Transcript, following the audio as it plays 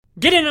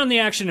Get in on the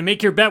action and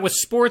make your bet with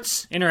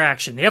Sports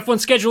Interaction. The F1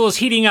 schedule is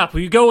heating up.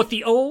 Will you go with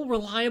the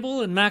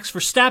reliable and Max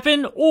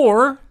Verstappen,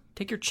 or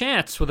take your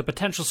chance with a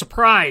potential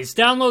surprise?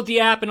 Download the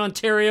app in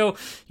Ontario.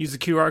 Use the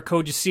QR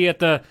code you see at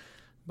the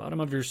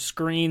bottom of your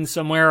screen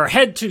somewhere, or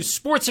head to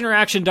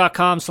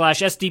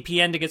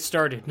sportsinteraction.com/SDPN to get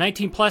started.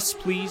 19 plus,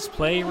 please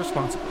play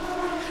responsibly.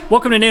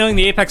 Welcome to Nailing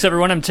the Apex,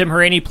 everyone. I'm Tim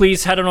Hraney.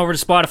 Please head on over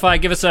to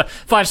Spotify. Give us a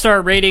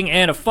 5-star rating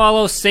and a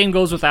follow. Same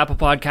goes with Apple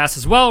Podcasts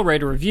as well.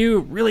 Rate a review.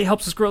 It really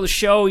helps us grow the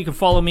show. You can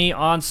follow me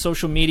on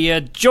social media.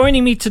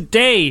 Joining me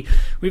today,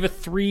 we have a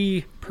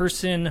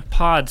 3-person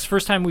pods.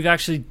 First time we've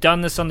actually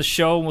done this on the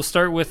show. We'll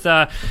start with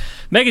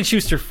Megan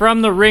Schuster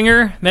from The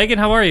Ringer. Megan,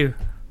 how are you?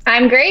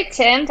 I'm great,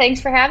 Tim.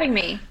 Thanks for having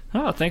me.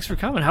 Oh, thanks for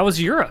coming. How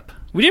was Europe?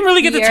 We didn't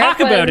really get to talk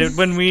about it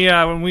when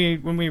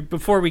we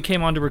before we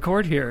came on to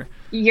record here.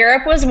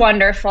 Europe was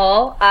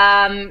wonderful.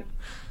 I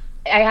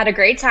had a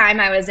great time.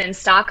 I was in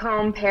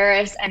Stockholm,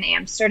 Paris, and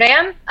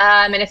Amsterdam.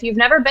 And if you've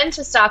never been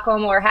to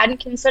Stockholm or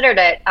hadn't considered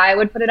it, I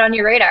would put it on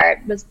your radar.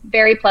 It was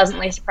very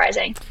pleasantly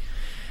surprising.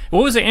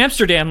 What was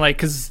Amsterdam like?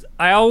 Because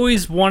I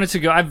always wanted to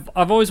go. I've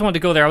always wanted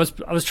to go there. I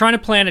was trying to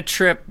plan a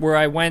trip where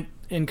I went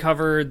and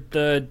covered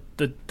the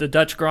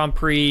Dutch Grand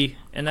Prix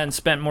and then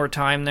spent more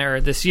time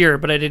there this year,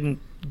 but I didn't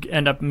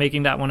end up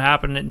making that one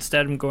happen.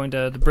 Instead, I'm going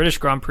to the British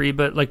Grand Prix.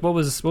 But like, what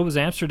was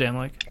Amsterdam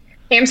like?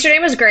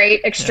 Amsterdam was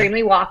great,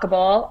 extremely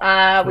walkable.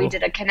 Cool. We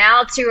did a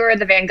canal tour,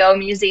 the Van Gogh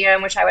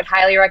Museum, which I would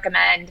highly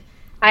recommend.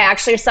 I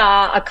actually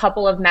saw a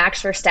couple of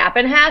Max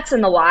Verstappen hats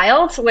in the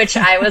wild, which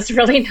I was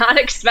really not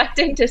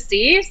expecting to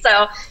see.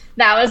 So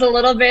that was a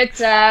little bit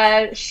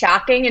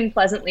shocking and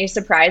pleasantly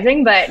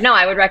surprising. But no,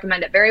 I would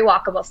recommend it. Very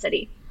walkable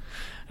city.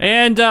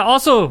 And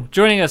also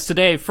joining us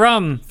today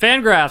from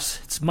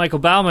Fangraphs, it's Michael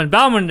Bauman.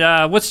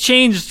 Bauman, what's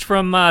changed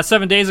from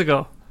 7 days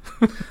ago?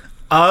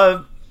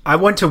 I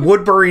went to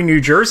Woodbury, New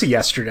Jersey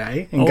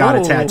yesterday and got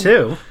a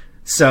tattoo.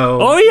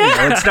 So,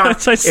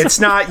 it's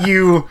not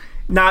you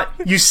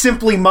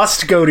simply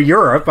must go to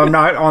Europe. I'm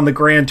not on the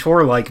grand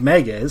tour like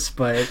Meg is,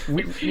 but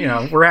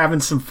we're having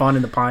some fun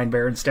in the Pine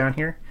Barrens down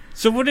here.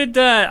 So what did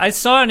I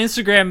saw on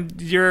Instagram?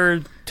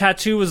 Your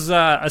tattoo was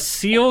a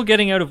seal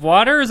getting out of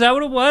water. Is that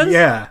what it was?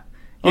 Yeah.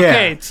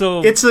 Okay,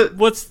 so you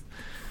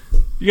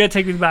gotta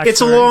take me back. It's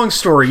a long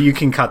story. You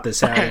can cut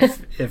this out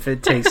if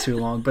it takes too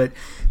long. But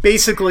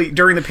basically,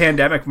 during the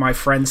pandemic, my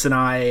friends and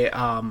I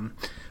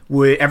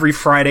every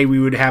Friday we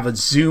would have a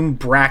Zoom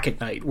bracket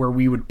night where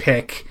we would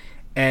pick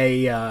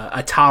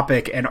a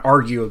topic and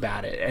argue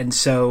about it. And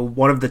so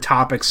one of the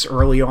topics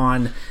early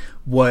on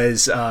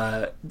was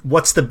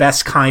what's the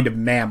best kind of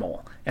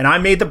mammal? And I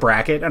made the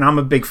bracket, and I'm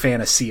a big fan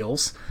of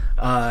seals.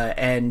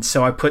 And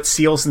so I put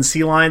seals and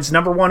sea lions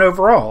number 1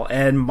 overall.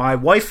 And my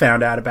wife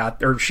found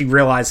out she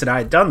realized that I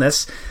had done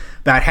this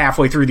about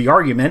halfway through the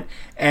argument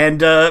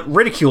and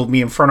ridiculed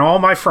me in front of all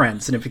my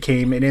friends. And it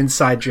became an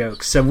inside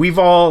joke. So we've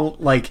all,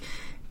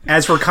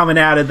 as we're coming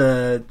out of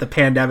the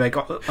pandemic,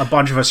 a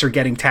bunch of us are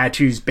getting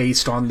tattoos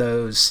based on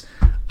those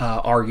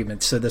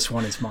arguments. So this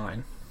one is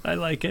mine. I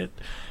like it.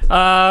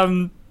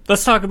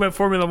 Let's talk about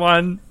Formula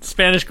One,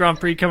 Spanish Grand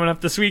Prix coming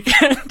up this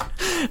weekend.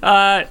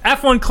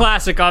 F1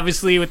 Classic,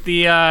 obviously, with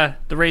the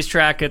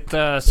racetrack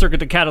at Circuit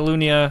de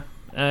Catalunya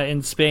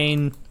in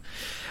Spain.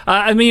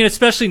 I mean,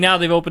 especially now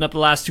they've opened up the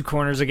last 2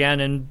 corners again,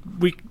 and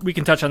we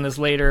can touch on this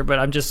later, but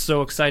I'm just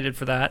so excited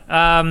for that.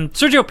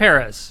 Sergio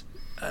Perez,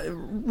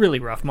 really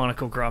rough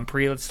Monaco Grand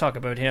Prix. Let's talk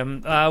about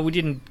him. We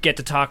didn't get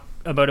to talk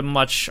about him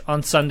much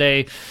on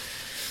Sunday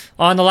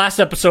on the last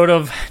episode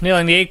of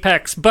Nailing the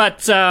Apex,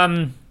 but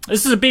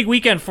this is a big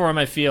weekend for him,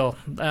 I feel.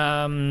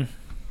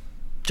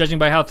 Judging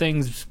by how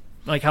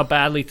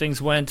badly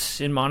things went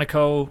in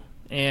Monaco,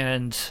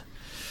 and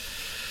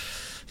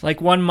like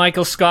one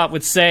Michael Scott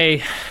would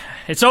say,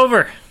 it's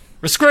over.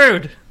 We're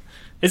screwed.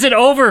 Is it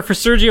over for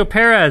Sergio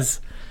Perez?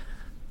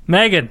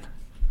 Megan?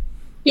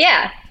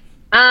 Yeah.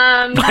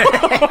 I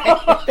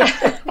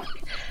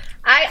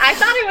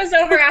thought it was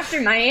over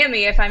after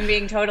Miami, if I'm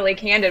being totally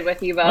candid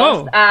with you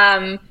both.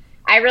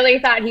 I really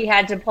thought he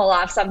had to pull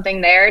off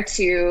something there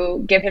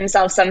to give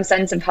himself some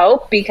sense of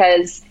hope,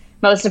 because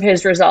most of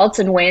his results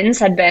and wins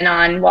had been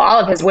all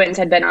of his wins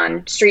had been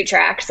on street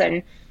tracks.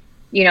 And,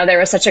 there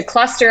was such a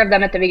cluster of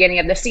them at the beginning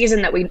of the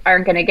season that we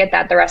aren't going to get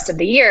that the rest of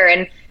the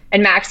year.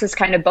 And Max has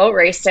kind of boat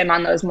raced him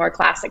on those more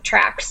classic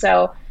tracks.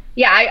 So,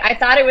 yeah, I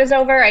thought it was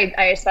over.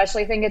 I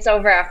especially think it's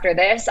over after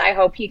this. I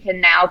hope he can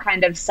now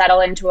kind of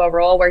settle into a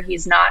role where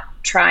he's not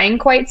trying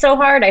quite so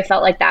hard. I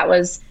felt like that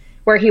was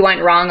where he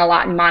went wrong a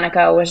lot in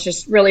Monaco, was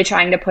just really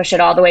trying to push it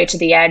all the way to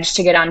the edge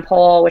to get on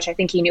pole, which I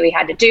think he knew he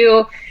had to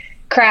do.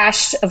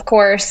 Crashed, of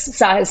course,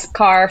 saw his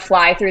car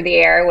fly through the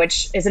air,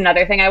 which is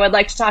another thing I would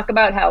like to talk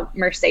about, how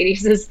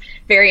Mercedes is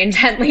very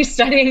intently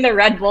studying the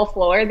Red Bull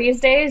floor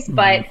these days. Mm-hmm.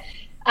 But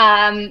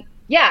I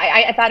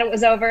thought it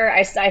was over.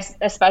 I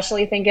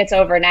especially think it's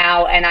over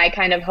now, and I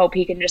kind of hope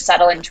he can just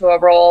settle into a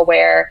role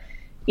where,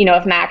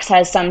 if Max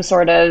has some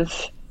sort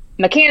of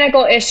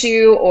mechanical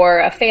issue or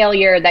a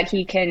failure, that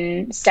he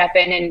can step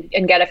in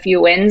and get a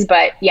few wins.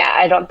 But yeah,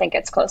 I don't think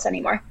it's close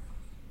anymore.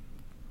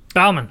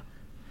 Bauman.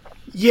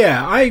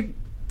 Yeah, I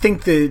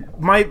think that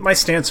my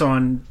stance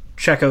on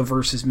Checo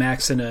versus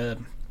Max in a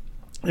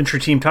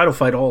intra-team title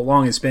fight all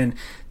along has been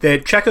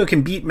that Checo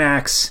can beat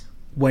Max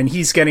when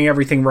he's getting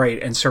everything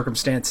right and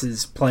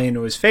circumstances play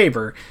into his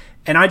favor.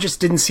 And I just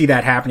didn't see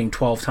that happening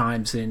 12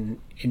 times in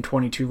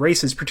 22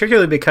 races,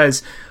 particularly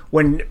because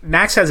when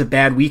Max has a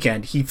bad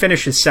weekend, he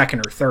finishes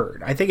second or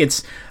third. I think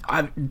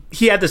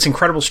he had this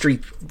incredible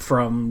streak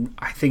from,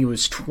 I think it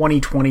was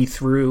 2020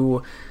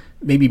 through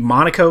maybe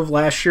Monaco of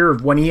last year.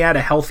 When he had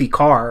a healthy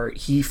car,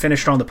 he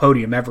finished on the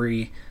podium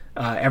every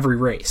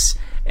race.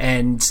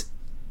 And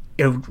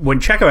when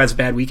Checo has a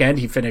bad weekend,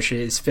 he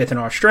finishes fifth in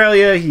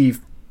Australia. He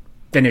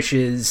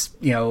finishes,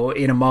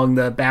 in among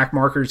the back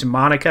markers in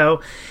Monaco.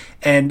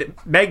 And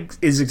Meg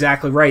is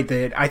exactly right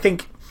that I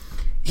think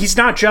he's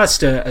not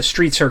just a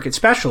street circuit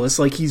specialist.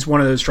 Like, he's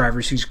one of those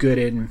drivers who's good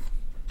in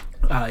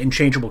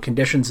changeable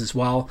conditions as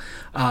well.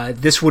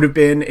 This would have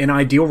been an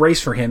ideal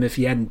race for him if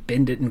he hadn't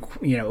binned it in,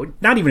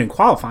 not even in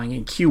qualifying,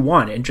 in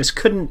Q1, and just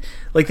couldn't,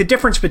 like, the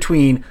difference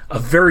between a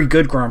very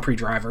good Grand Prix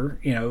driver,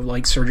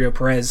 like Sergio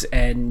Perez,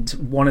 and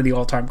one of the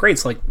all-time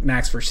greats like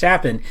Max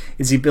Verstappen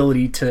is the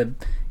ability to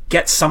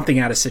get something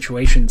out of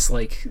situations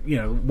like,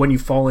 when you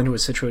fall into a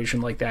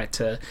situation like that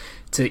to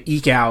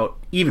eke out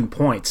even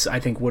points, I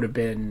think would have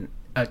been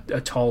a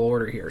tall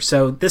order here.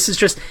 So this is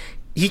just,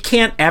 he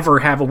can't ever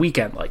have a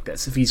weekend like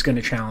this if he's going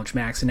to challenge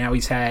Max. And now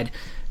he's had,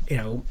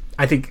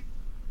 I think,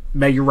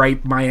 Meg, you're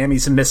right,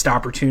 Miami's a missed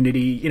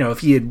opportunity. If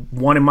he had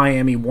won in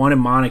Miami, won in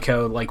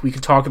Monaco, like, we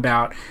could talk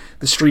about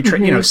the street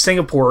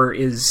Singapore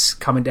is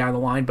coming down the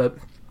line, but,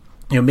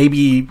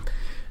 maybe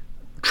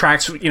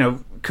tracks,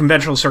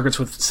 conventional circuits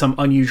with some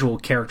unusual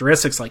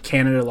characteristics like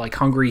Canada, like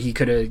Hungary, he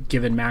could have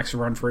given Max a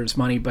run for his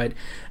money, but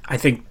I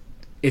think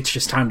it's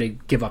just time to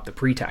give up the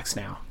pretext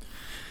now.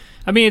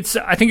 I mean,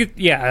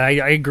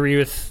 I agree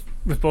with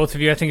both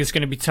of you. I think it's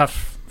going to be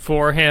tough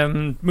for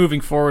him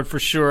moving forward for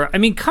sure. I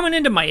mean, coming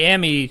into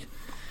Miami,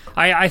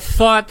 I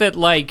thought that,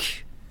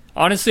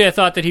 honestly, I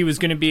thought that he was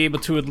going to be able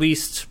to at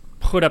least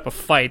put up a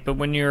fight, but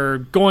when you're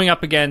going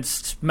up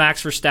against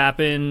Max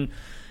Verstappen,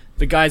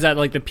 the guy's at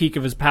the peak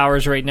of his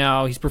powers right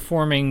now. He's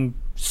performing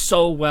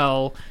so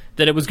well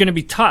that it was going to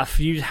be tough.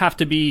 You have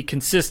to be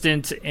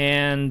consistent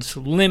and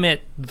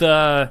limit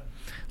the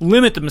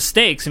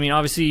mistakes. I mean,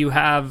 obviously you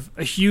have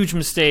a huge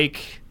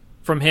mistake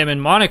from him in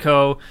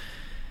Monaco,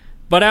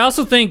 but I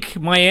also think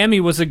Miami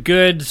was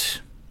good.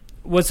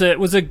 Well, it's not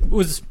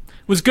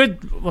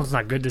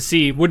good to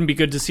see. Wouldn't be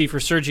good to see for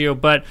Sergio,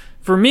 but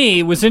for me,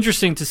 it was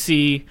interesting to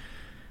see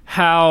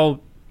how,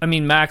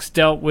 Max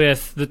dealt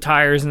with the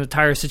tires and the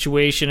tire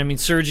situation.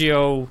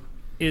 Sergio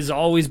has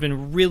always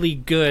been really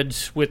good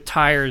with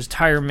tires,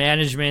 tire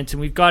management, and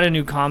we've got a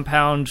new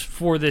compound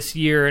for this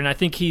year. And I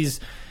think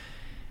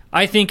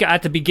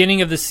at the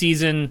beginning of the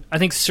season, I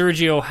think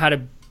Sergio had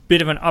a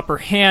bit of an upper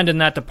hand in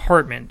that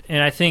department.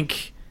 And I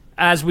think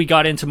as we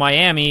got into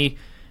Miami,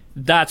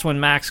 that's when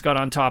Max got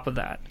on top of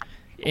that.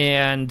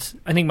 And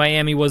I think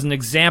Miami was an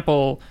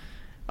example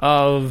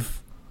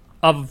of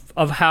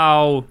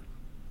how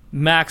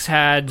Max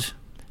had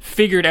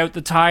figured out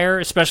the tire,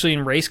 especially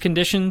in race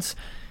conditions,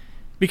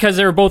 because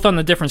they were both on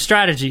the different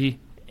strategy,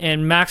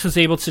 and Max was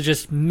able to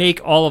just make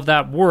all of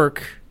that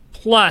work.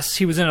 Plus,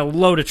 he was in a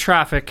load of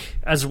traffic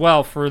as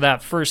well for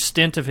that first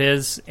stint of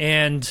his,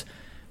 and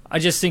I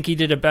just think he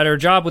did a better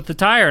job with the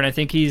tire, and I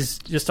think he's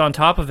just on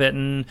top of it,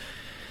 and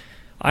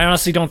I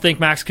honestly don't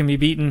think Max can be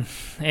beaten,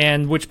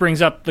 and which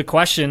brings up the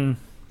question,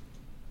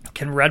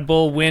 can Red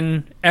Bull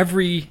win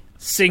every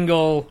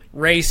single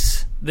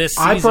race this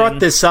season? I brought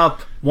this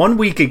up 1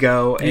 week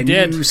ago, and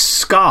you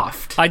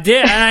scoffed. I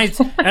did, and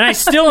I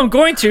still am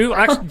going to.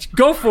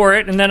 Go for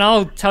it, and then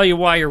I'll tell you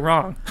why you're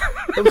wrong.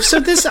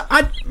 So this,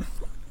 I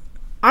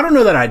don't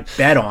know that I'd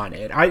bet on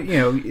it.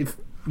 If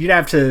you'd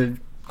have to,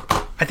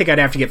 I think I'd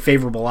have to get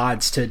favorable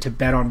odds to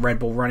bet on Red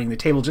Bull running the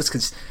table, just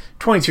because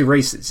 22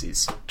 races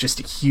is just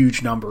a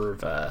huge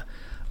number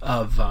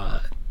of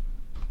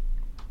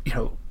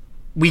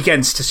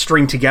weekends to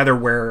string together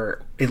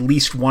where at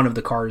least one of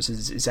the cars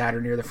is at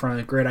or near the front of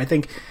the grid. I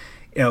think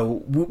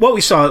what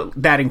we saw,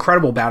 that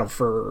incredible battle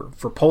for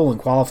pole and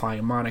qualifying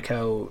in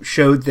Monaco,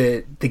 showed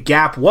that the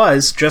gap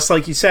was, just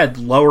like you said,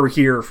 lower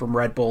here from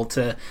Red Bull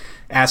to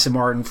Aston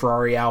Martin,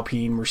 Ferrari,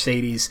 Alpine,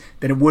 Mercedes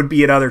than it would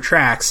be at other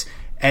tracks.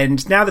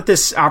 And now that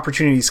this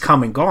opportunity's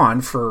come and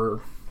gone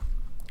for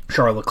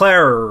Charles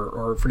Leclerc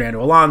or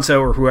Fernando Alonso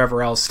or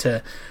whoever else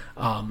to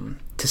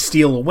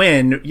steal a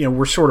win,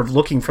 we're sort of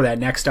looking for that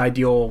next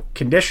ideal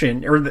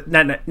condition or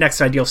that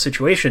next ideal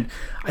situation.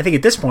 I think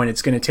at this point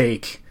it's going to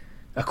take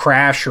a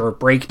crash or a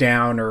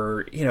breakdown,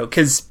 or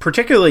because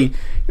particularly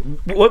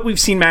what we've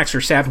seen Max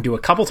Verstappen do a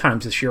couple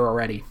times this year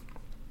already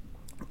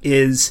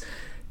is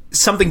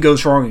something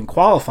goes wrong in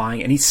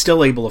qualifying and he's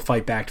still able to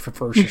fight back for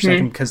first or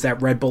second because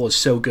that Red Bull is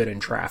so good in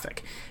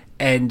traffic.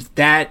 And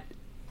that,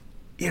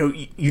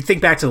 you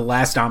think back to the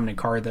last dominant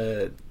car,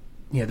 the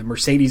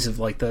Mercedes of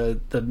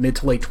the mid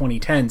to late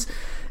 2010s,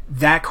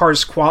 that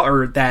car's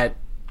that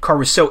car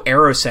was so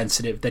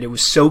aerosensitive, that it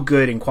was so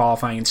good in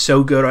qualifying and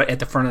so good at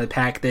the front of the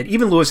pack that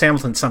even Lewis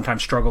Hamilton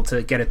sometimes struggled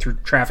to get it through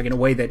traffic in a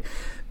way that,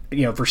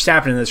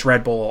 Verstappen and this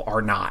Red Bull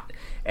are not.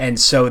 And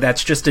so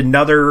that's just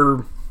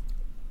another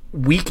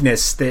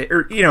weakness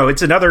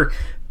it's another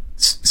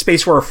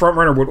space where a front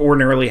runner would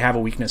ordinarily have a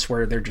weakness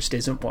where there just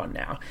isn't one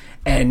now.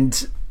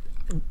 And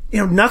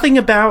nothing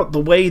about the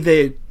way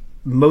that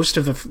most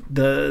of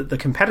the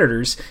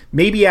competitors,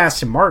 maybe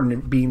Aston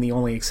Martin being the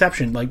only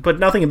exception, but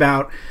nothing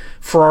about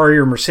Ferrari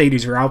or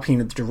Mercedes or Alpine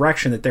in the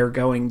direction that they're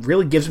going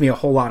really gives me a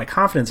whole lot of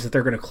confidence that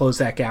they're going to close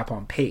that gap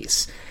on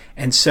pace.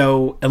 And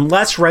so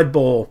unless Red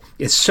Bull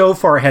is so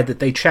far ahead that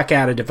they check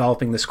out of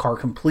developing this car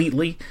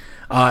completely,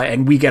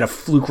 and we get a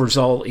fluke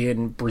result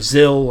in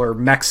Brazil or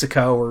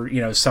Mexico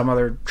or some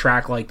other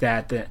track like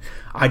that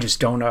I just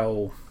don't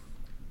know.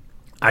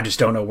 I just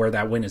don't know where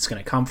that win is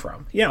going to come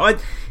from.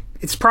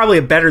 It's probably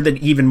a better than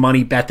even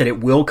money bet that it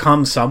will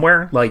come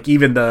somewhere.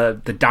 Even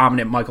the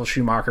dominant Michael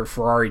Schumacher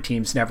Ferrari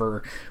teams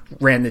never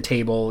ran the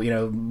table.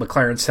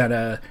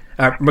 McLaren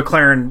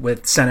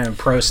with Senna and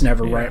Prost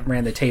never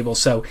ran the table.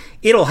 So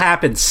it'll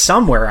happen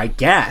somewhere, I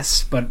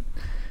guess. But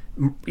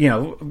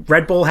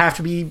Red Bull have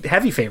to be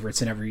heavy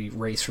favorites in every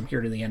race from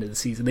here to the end of the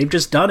season. They've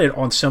just done it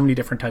on so many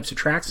different types of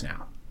tracks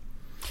now.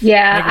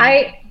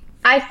 Yeah,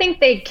 I think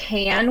they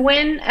can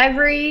win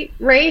every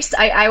race.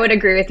 I would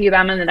agree with you,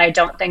 Bauman, that I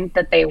don't think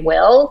that they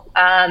will.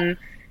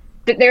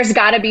 There's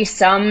got to be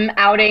some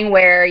outing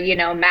where,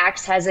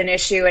 Max has an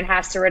issue and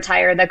has to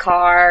retire the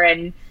car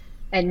and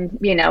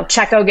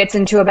Checo gets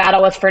into a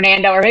battle with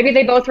Fernando, or maybe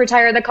they both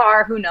retire the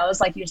car. Who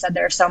knows? Like you said,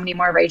 there are so many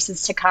more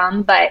races to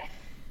come. But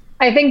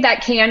I think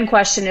that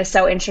question is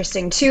so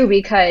interesting, too,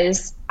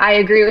 because I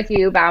agree with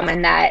you,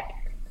 Bauman, that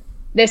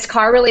this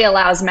car really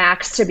allows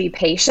Max to be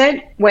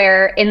patient,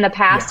 where in the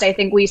past, I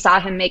think we saw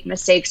him make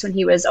mistakes when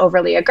he was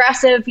overly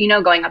aggressive,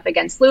 going up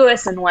against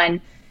Lewis, and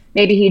when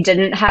maybe he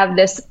didn't have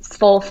this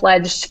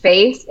full-fledged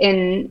faith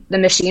in the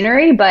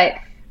machinery. But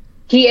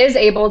he is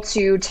able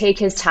to take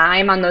his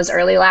time on those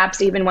early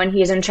laps. Even when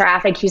he's in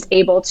traffic, he's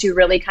able to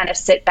really kind of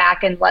sit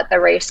back and let the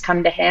race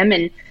come to him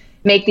and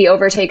make the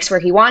overtakes where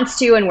he wants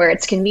to and where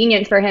it's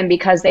convenient for him,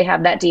 because they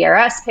have that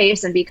DRS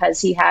pace and because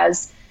he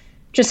has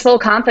just full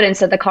confidence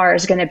that the car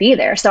is going to be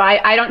there. So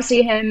I don't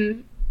see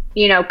him,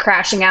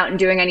 crashing out and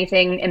doing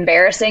anything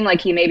embarrassing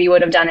like he maybe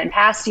would have done in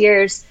past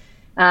years.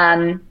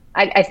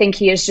 I think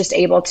he is just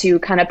able to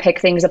kind of pick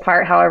things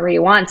apart however he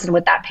wants. And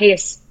with that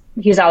pace,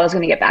 he's always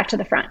going to get back to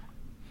the front.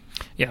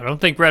 Yeah, I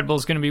don't think Red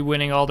Bull's going to be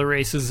winning all the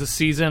races this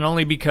season,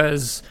 only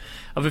because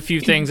of a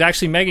few things.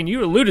 Actually, Megan,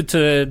 you alluded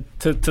to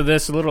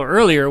this a little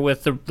earlier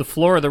with the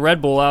floor of the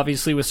Red Bull,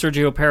 obviously with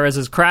Sergio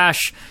Perez's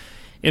crash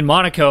in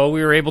Monaco.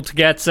 We were able to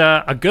get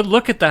a good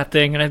look at that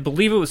thing, and I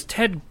believe it was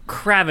Ted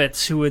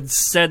Kravitz who had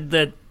said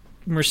that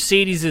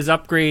Mercedes'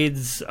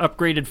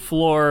 upgraded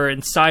floor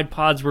and side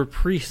pods were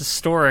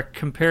prehistoric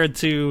compared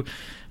to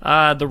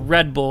the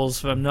Red Bulls,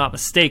 if I'm not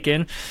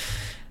mistaken.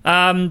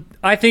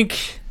 I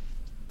think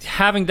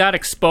having that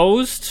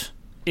exposed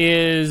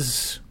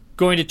is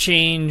going to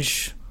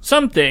change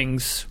some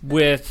things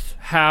with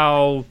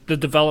how the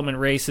development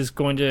race is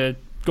going to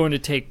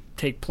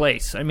take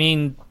place. I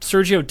mean,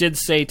 Sergio did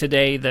say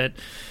today that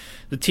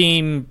the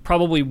team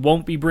probably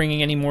won't be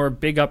bringing any more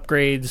big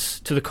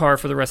upgrades to the car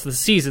for the rest of the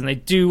season. They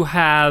do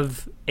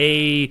have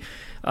a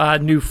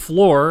new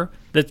floor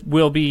that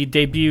will be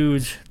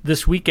debuted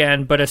this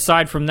weekend, but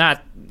aside from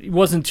that, he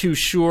wasn't too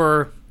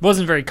sure,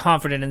 wasn't very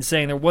confident in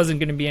saying there wasn't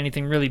going to be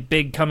anything really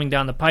big coming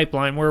down the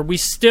pipeline, where we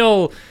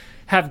still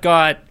have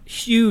got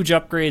huge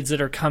upgrades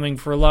that are coming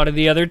for a lot of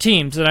the other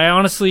teams. And I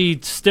honestly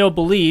still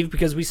believe,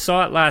 because we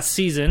saw it last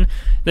season,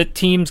 that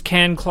teams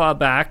can claw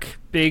back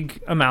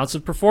big amounts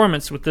of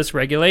performance with this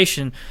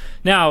regulation.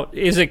 Now,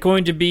 is it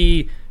going to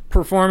be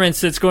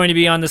performance that's going to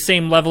be on the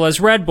same level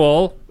as Red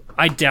Bull?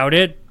 I doubt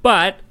it.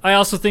 But I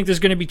also think there's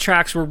going to be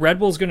tracks where Red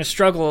Bull's going to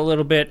struggle a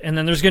little bit, and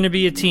then there's going to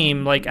be a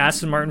team like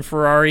Aston Martin,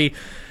 Ferrari,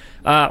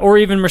 or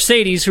even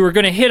Mercedes, who are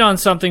going to hit on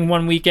something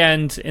one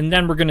weekend, and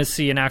then we're going to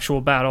see an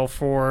actual battle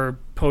for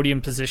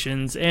podium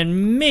positions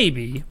and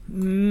maybe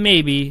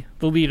the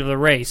lead of the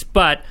race.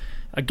 But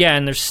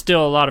again, there's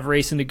still a lot of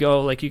racing to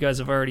go, like you guys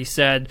have already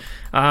said.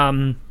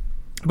 But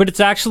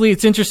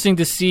it's interesting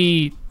to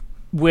see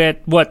with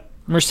what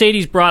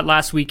Mercedes brought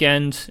last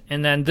weekend,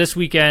 and then this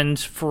weekend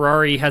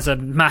Ferrari has a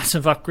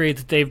massive upgrade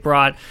that they've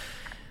brought.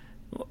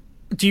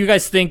 Do you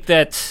guys think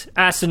that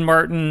Aston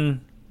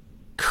Martin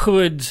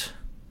could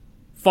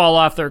fall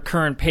off their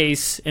current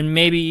pace and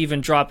maybe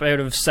even drop out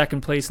of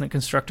second place in the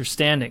constructor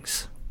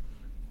standings?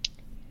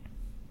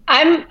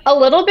 I'm a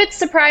little bit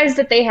surprised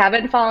that they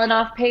haven't fallen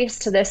off pace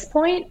to this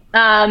point.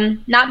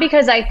 Not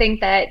because I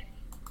think that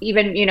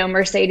even,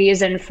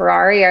 Mercedes and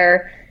Ferrari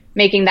are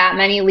making that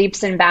many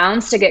leaps and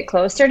bounds to get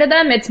closer to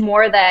them. It's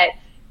more that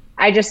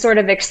I just sort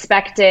of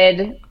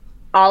expected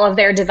all of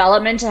their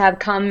development to have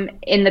come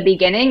in the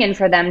beginning and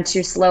for them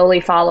to slowly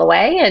fall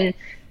away. And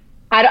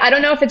I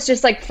don't know if it's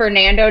just like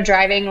Fernando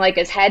driving like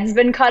his head's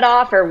been cut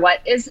off or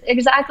what is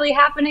exactly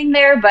happening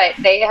there, but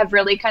they have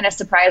really kind of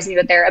surprised me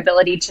with their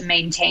ability to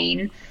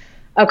maintain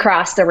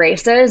across the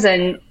races.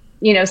 And,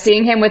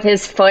 seeing him with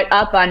his foot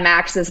up on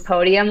Max's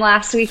podium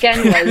last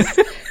weekend was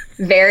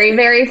very,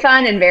 very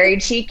fun and very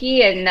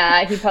cheeky.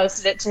 And he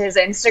posted it to his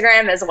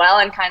Instagram as well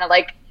and kind of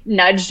like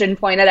nudged and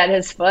pointed at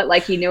his foot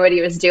like he knew what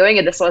he was doing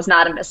and this was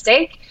not a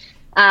mistake.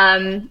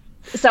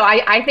 So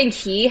I think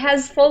he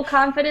has full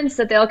confidence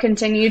that they'll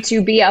continue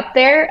to be up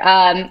there.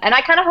 And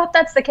I kind of hope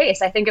that's the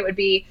case. I think it would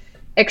be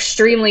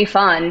extremely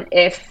fun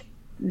if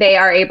they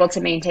are able to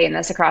maintain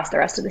this across the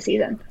rest of the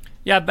season.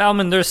 Yeah,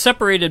 Bauman, they're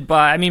separated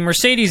by,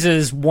 Mercedes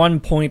is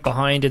 1 point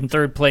behind in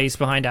third place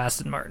behind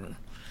Aston Martin.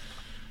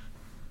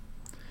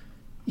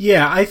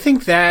 Yeah, I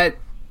think that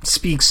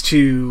speaks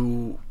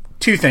to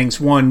two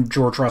things. One,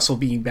 George Russell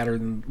being better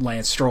than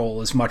Lance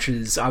Stroll, as much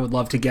as I would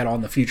love to get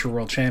on the future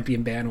world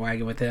champion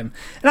bandwagon with him.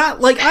 And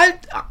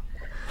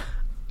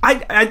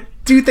I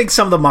do think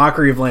some of the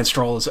mockery of Lance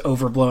Stroll is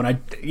overblown.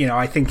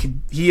 I think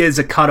he is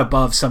a cut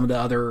above some of the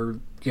other,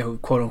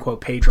 quote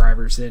unquote pay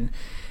drivers in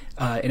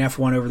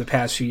F1 over the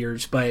past few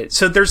years. But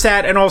so there's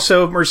that, and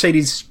also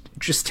Mercedes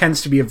just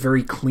tends to be a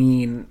very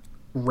clean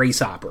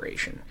race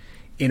operation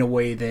in a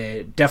way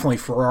that definitely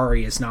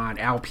Ferrari is not.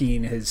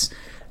 Alpine has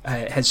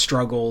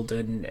struggled,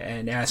 and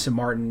Aston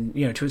Martin,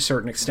 to a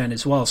certain extent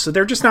as well. So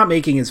they're just not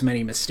making as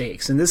many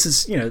mistakes. And this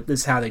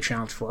is how they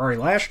challenged Ferrari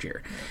last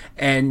year.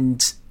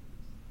 And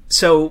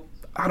so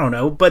I don't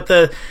know, but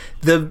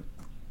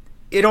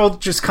it all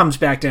just comes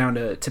back down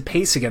to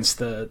pace against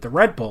the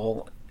Red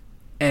Bull,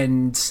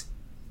 and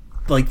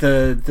like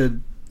the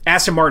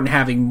Aston Martin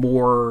having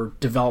more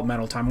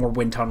developmental time, more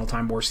wind tunnel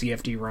time, more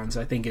CFD runs,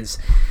 I think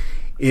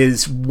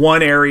is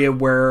one area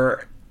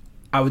where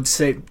I would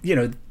say,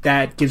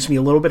 that gives me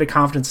a little bit of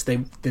confidence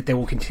that they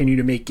will continue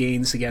to make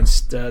gains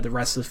against the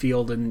rest of the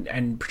field,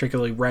 and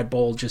particularly Red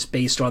Bull, just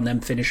based on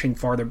them finishing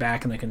farther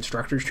back in the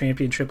Constructors'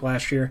 Championship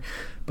last year.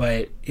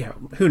 But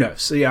who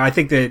knows? So yeah, I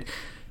think that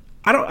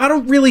I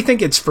don't really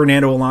think it's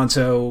Fernando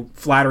Alonso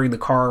flattering the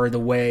car the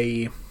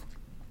way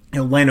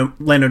Lando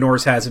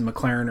Norris has in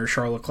McLaren or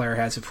Charles Leclerc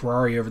has in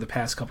Ferrari over the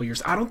past couple of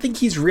years. I don't think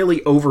he's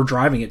really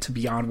overdriving it to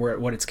beyond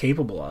what it's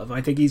capable of.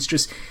 I think he's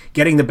just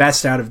getting the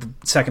best out of the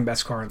second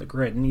best car on the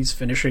grid, and he's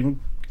finishing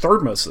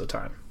third most of the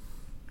time.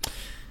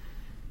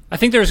 I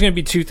think there's going to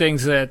be two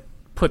things that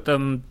put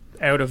them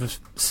out of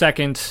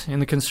second in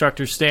the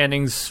constructors'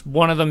 standings.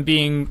 One of them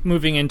being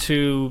moving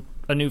into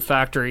a new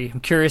factory.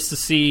 I'm curious to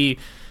see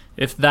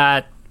if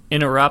that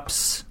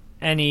interrupts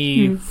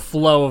any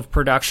flow of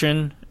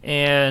production.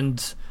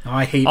 And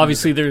I hate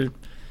obviously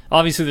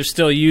they're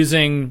still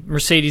using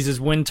Mercedes'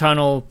 wind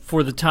tunnel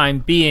for the time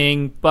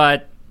being,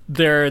 but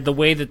the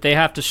way that they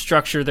have to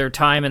structure their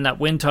time in that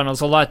wind tunnel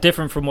is a lot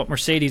different from what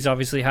Mercedes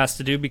obviously has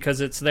to do,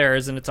 because it's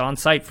theirs and it's on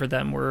site for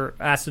them, where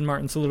Aston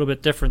Martin's a little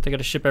bit different. They got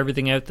to ship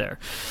everything out there.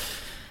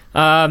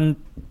 And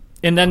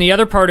then the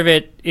other part of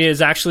it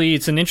is actually,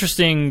 it's an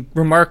interesting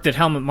remark that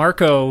Helmut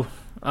Marko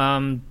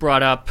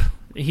brought up.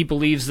 He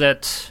believes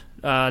that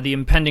the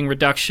impending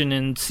reduction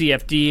in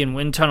CFD and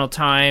wind tunnel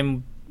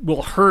time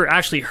will hurt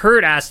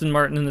Aston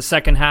Martin in the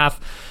second half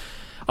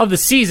of the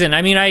season.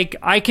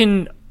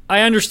 I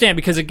understand,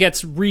 because it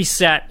gets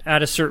reset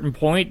at a certain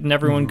point and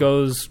everyone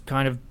goes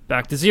kind of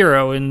back to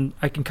zero, and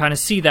I can kind of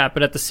see that.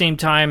 But at the same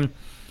time,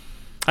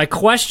 I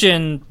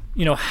question,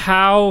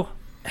 how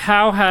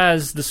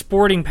has the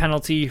sporting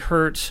penalty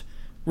hurt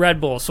Red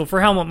Bull? So for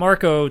Helmut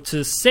Marko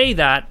to say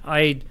that,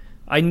 I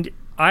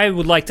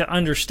would like to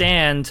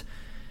understand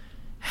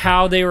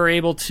how they were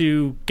able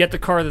to get the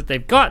car that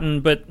they've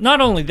gotten. But not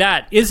only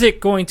that, is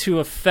it going to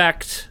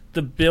affect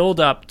the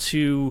build-up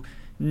to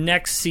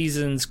next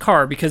season's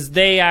car? Because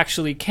they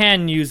actually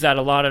can use that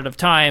allotted of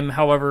time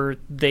however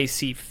they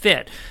see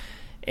fit.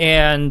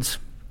 And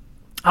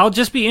I'll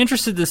just be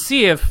interested to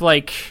see if,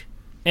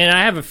 and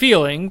I have a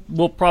feeling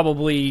we'll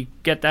probably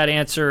get that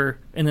answer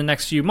in the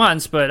next few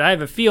months, but I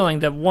have a feeling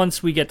that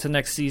once we get to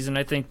next season,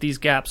 I think these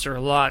gaps are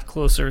a lot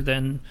closer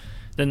than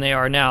they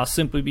are now,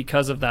 simply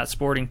because of that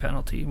sporting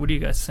penalty. What do you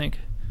guys think?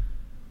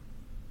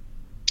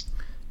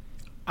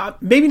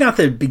 Maybe not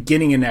the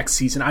beginning of next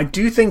season. I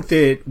do think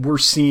that we're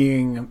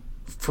seeing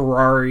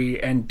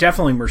Ferrari and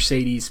definitely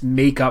Mercedes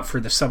make up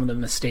for some of the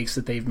mistakes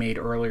that they've made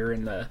earlier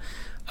in the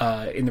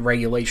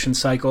regulation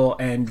cycle,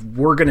 and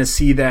we're going to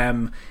see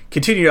them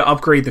continue to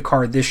upgrade the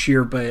car this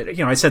year. But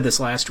I said this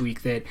last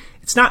week that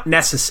it's not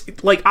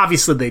necessary.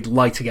 Obviously they'd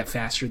like to get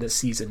faster this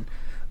season,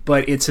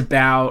 but it's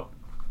about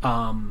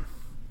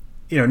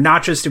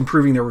not just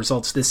improving their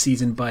results this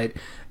season, but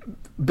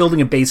building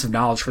a base of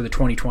knowledge for the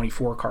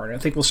 2024 car. And I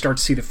think we'll start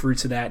to see the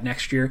fruits of that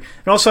next year.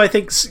 And also, I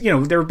think,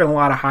 there have been a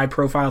lot of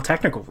high-profile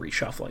technical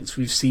reshufflings.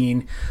 We've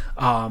seen,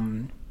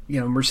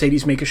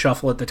 Mercedes make a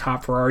shuffle at the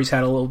top. Ferrari's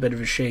had a little bit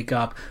of a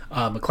shake-up.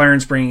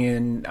 McLaren's bringing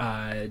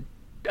in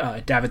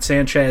David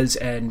Sanchez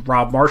and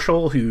Rob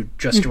Marshall, who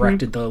just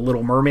directed the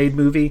Little Mermaid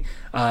movie.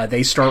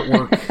 They start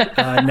work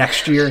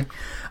next year.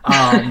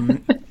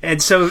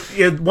 And so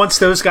once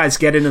those guys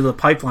get into the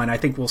pipeline, I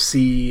think we'll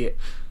see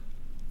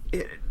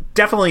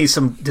definitely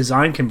some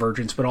design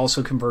convergence, but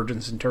also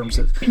convergence in terms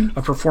of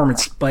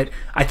performance. But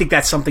I think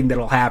that's something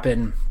that'll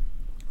happen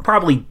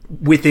probably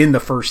within the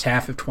first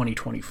half of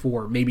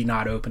 2024, maybe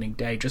not opening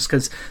day, just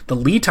because the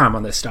lead time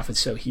on this stuff is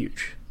so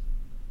huge.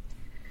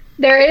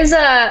 There is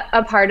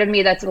a part of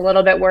me that's a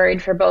little bit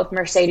worried for both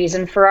Mercedes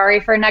and Ferrari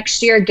for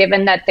next year,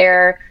 given that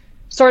they're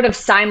sort of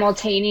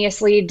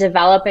simultaneously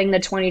developing the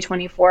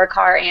 2024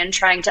 car and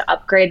trying to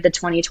upgrade the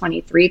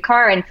 2023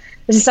 car. And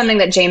this is something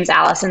that James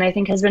Allison, I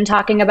think, has been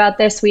talking about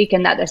this week,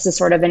 and that this is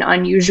sort of an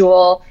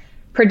unusual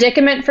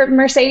predicament for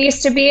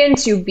Mercedes to be in,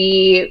 to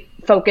be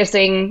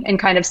focusing and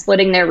kind of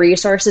splitting their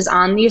resources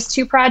on these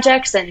two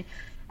projects. And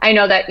I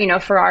know that,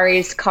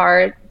 Ferrari's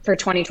car for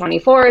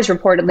 2024 is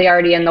reportedly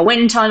already in the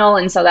wind tunnel.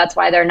 And so that's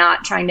why they're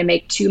not trying to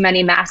make too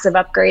many massive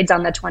upgrades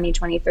on the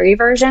 2023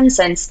 version,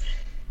 since,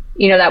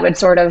 that would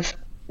sort of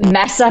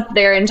mess up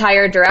their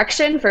entire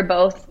direction for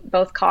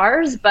both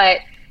cars. But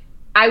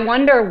I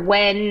wonder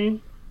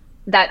when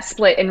that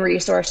split in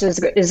resources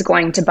is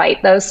going to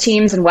bite those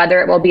teams, and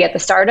whether it will be at the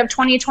start of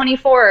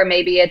 2024 or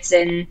maybe it's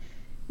in,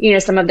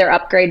 some of their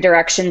upgrade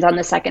directions on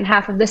the second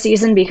half of the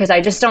season, because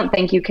I just don't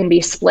think you can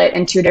be split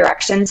in two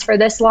directions for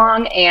this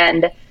long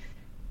and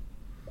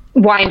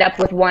wind up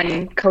with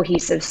one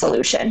cohesive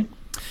solution.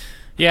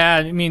 Yeah,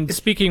 I mean,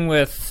 speaking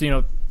with,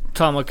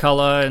 Tom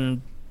McCullough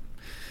and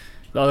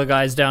the other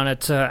guys down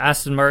at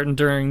Aston Martin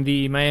during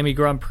the Miami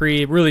Grand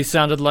Prix, it really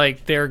sounded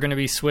like they're going to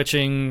be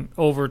switching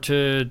over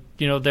to,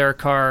 their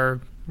car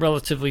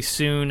relatively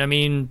soon. I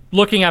mean,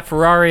 looking at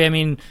Ferrari,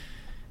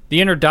 the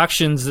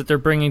introductions that they're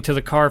bringing to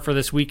the car for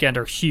this weekend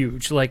are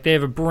huge. Like, they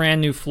have a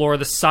brand new floor.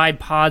 The side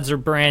pods are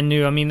brand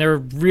new. They're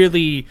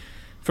really,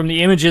 from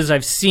the images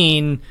I've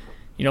seen,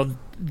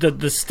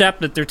 the step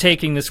that they're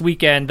taking this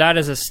weekend, that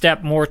is a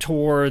step more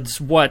towards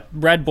what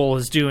Red Bull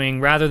is doing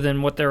rather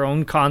than what their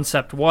own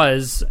concept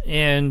was.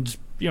 And,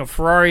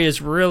 Ferrari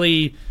has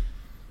really,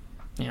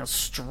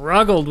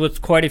 struggled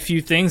with quite a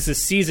few things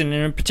this season,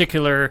 and in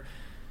particular,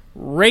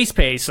 race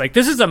pace. Like,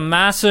 this is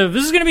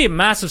going to be a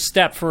massive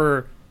step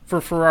for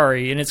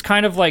Ferrari, and it's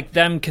kind of like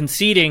them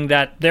conceding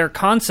that their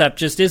concept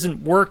just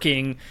isn't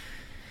working.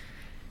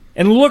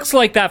 And looks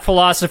like that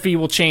philosophy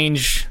will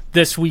change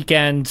this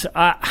weekend.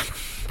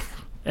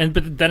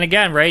 But then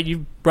again, right,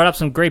 you brought up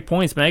some great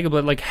points, Mega,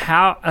 but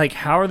how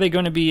are they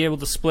going to be able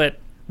to split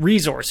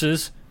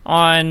resources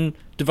on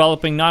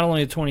developing not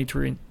only the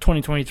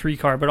 2023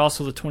 car, but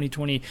also the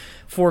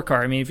 2024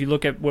 car? If you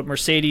look at what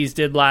Mercedes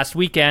did last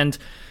weekend,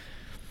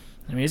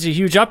 it's a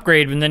huge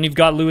upgrade. And then you've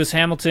got Lewis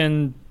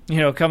Hamilton,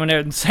 coming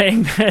out and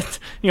saying that,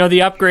 the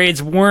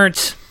upgrades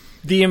weren't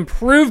the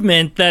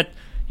improvement that,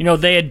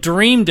 they had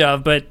dreamed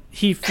of, but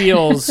he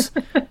feels...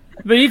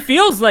 But he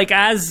feels like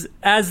as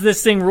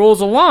this thing rolls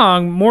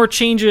along, more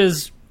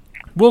changes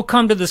will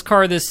come to this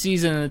car this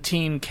season, and the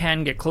team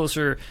can get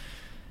closer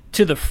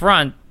to the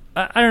front.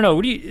 I don't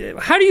know.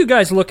 How do you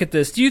guys look at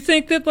this? Do you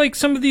think that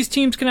some of these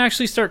teams can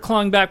actually start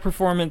clawing back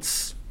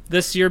performance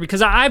this year?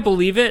 Because I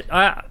believe it.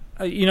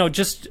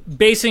 Just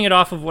basing it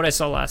off of what I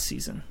saw last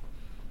season.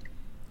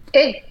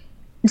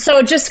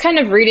 So just kind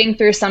of reading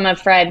through some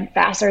of Fred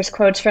Vassar's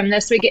quotes from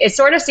this week, it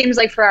sort of seems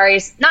like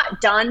Ferrari's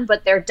not done,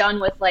 but they're done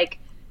with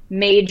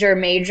major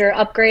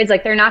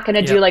upgrades. They're not going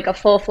to do a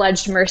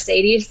full-fledged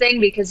Mercedes thing,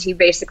 because he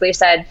basically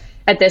said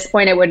at this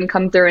point it wouldn't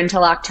come through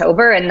until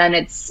October, and then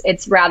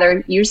it's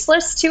rather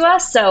useless to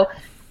us. So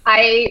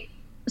I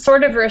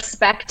sort of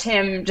respect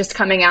him just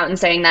coming out and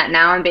saying that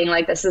now and being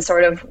like, this is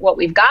sort of what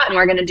we've got, and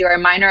we're going to do our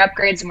minor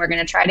upgrades and we're going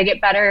to try to get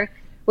better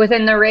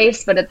within the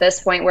race. But at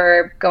this point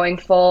we're going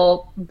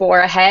full bore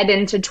ahead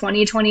into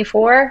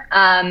 2024.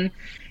 And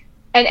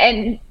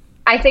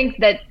I think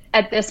that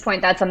at this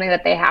point, that's something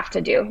that they have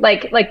to do.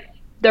 Like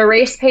the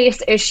race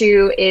pace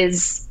issue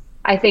is,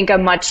 I think, a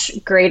much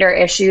greater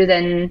issue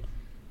than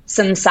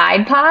some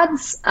side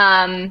pods.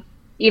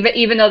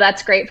 Even though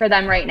that's great for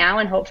them right now,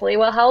 and hopefully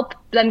will help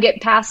them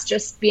get past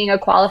just being a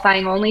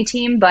qualifying only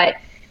team. But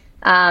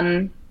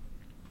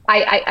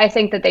I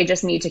think that they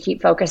just need to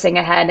keep focusing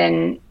ahead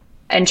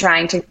and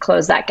trying to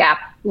close that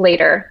gap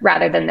later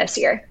rather than this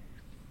year.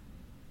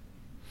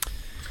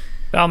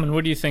 Bauman,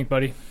 what do you think,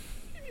 buddy?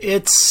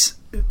 This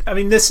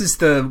is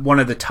one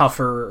of the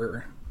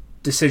tougher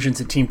decisions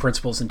that team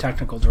principals and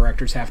technical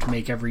directors have to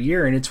make every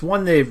year, and it's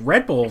one that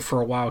Red Bull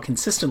for a while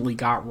consistently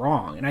got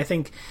wrong. And I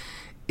think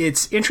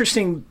it's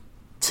interesting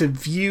to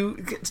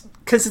view,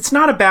 because it's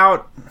not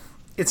about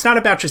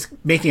just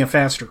making a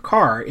faster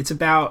car. It's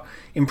about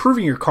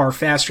improving your car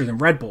faster than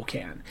Red Bull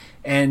can.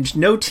 And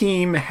no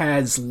team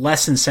has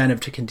less incentive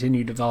to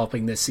continue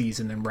developing this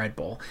season than Red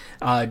Bull,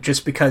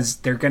 just because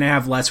they're going to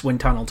have less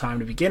wind tunnel time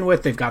to begin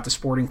with. They've got the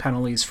sporting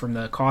penalties from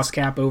the cost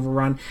cap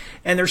overrun,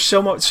 and they're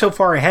so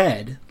far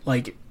ahead.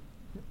 I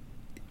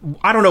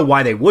don't know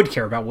why they would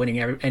care about winning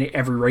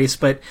every race,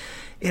 but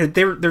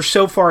they're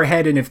so far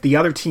ahead. And if the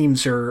other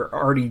teams are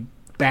already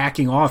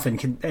backing off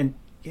and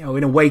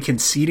in a way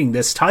conceding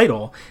this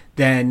title,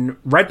 then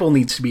Red Bull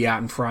needs to be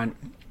out in front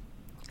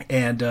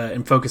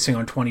and focusing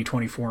on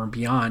 2024 and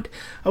beyond.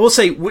 I will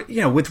say,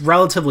 with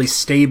relatively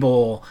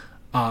stable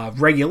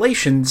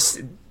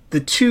regulations, the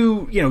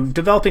two,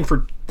 developing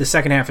for the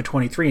second half of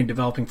 23 and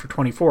developing for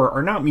 24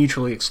 are not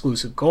mutually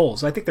exclusive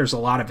goals. I think there's a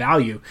lot of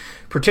value,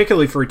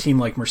 particularly for a team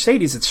like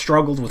Mercedes that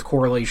struggled with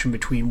correlation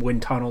between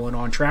wind tunnel and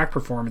on-track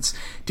performance,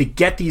 to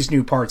get these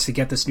new parts, to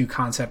get this new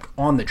concept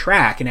on the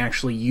track and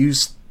actually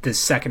use this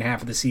second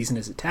half of the season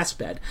as a test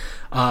bed.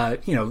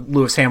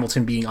 Lewis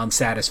Hamilton being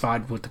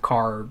unsatisfied with the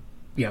car,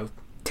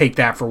 take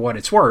that for what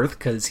it's worth,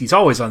 because he's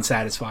always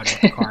unsatisfied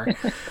with the car.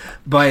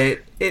 But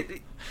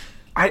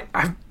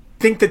I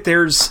think that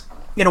there's,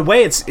 in a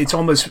way, it's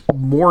almost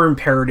more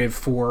imperative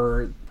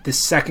for the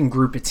second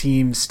group of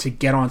teams to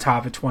get on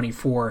top of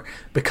 24,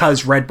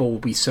 because Red Bull will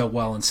be so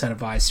well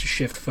incentivized to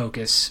shift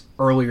focus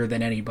earlier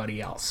than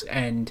anybody else.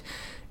 And,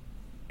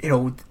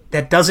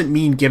 that doesn't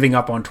mean giving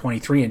up on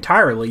 23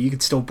 entirely. You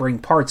could still bring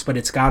parts, but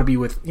it's got to be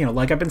with,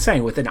 like I've been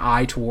saying, with an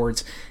eye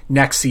towards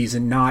next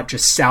season, not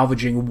just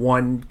salvaging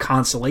one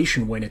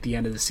consolation win at the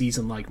end of the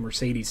season like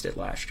Mercedes did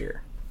last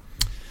year.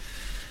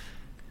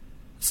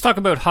 Let's talk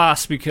about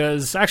Haas,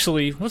 because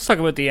actually, let's talk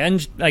about the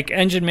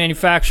engine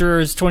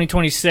manufacturers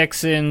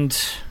 2026, and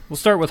we'll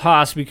start with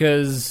Haas,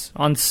 because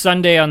on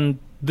Sunday on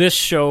this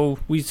show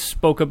we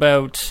spoke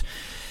about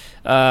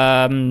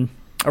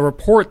a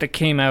report that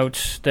came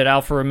out that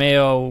Alfa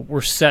Romeo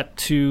were set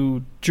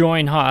to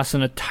join Haas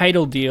in a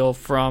title deal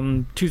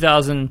from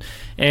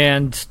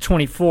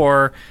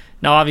 2024.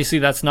 Now, obviously,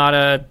 that's not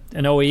an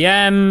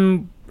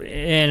OEM,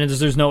 and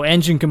there's no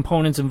engine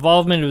components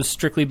involvement. It would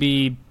strictly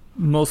be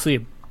mostly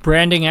a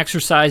branding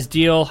exercise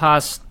deal.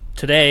 Haas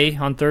today,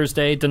 on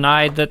Thursday,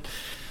 denied that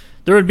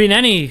there had been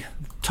any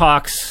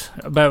talks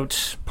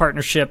about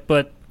partnership,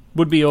 but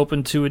would be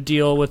open to a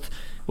deal with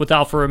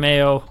Alfa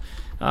Romeo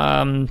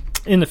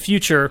in the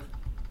future.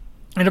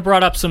 And it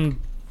brought up some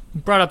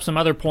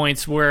other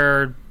points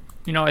where,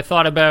 I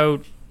thought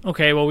about,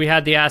 okay, well, we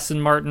had the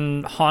Aston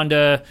Martin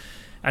Honda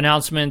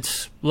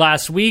announcement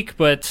last week,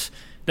 but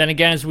then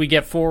again, as we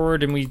get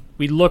forward and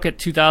we look at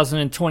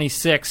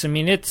 2026, I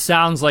mean, it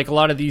sounds like a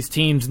lot of these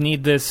teams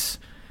need this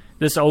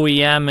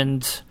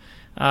OEM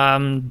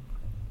and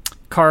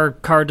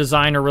car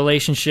designer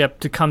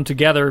relationship to come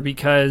together,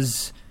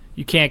 because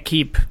you can't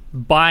keep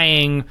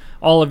buying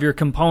all of your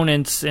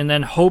components and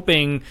then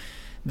hoping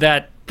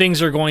that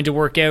things are going to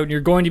work out and you're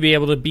going to be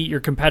able to beat your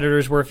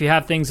competitors, where if you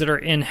have things that are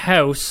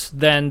in-house,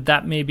 then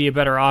that may be a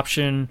better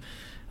option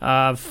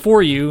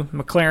for you.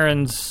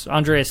 McLaren's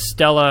Andreas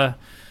Stella,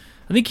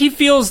 I think he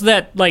feels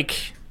that,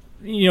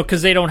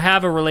 because they don't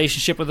have a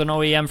relationship with an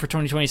OEM for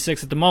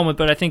 2026 at the moment,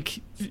 but I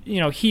think,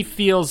 he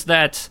feels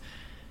that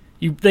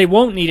they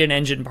won't need an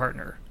engine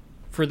partner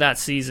for that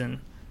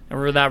season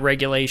or that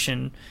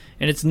regulation,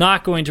 and it's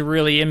not going to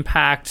really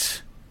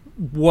impact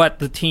what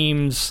the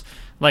team's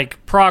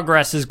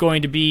progress is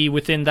going to be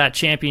within that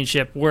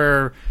championship,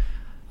 where,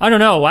 I don't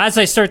know, as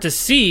I start to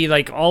see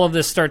all of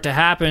this start to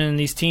happen and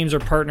these teams are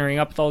partnering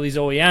up with all these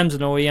OEMs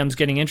and OEMs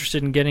getting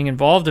interested in getting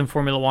involved in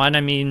Formula One.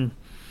 I mean,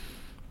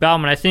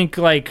 Bauman, I think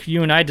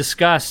you and I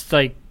discussed,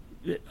 I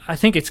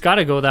think it's got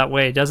to go that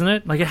way, doesn't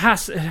it? It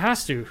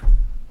has to.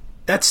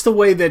 That's the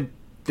way that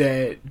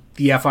the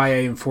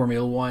FIA and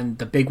Formula One,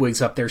 the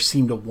bigwigs up there,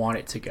 seem to want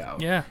it to go.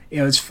 Yeah.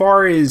 As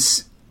far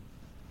as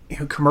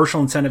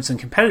commercial incentives and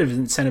competitive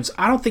incentives,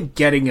 I don't think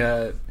getting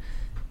an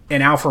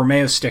Alfa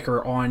Romeo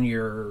sticker on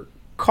your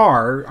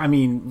car, I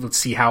mean, let's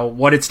see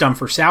what it's done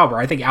for Sauber.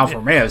 I think Alfa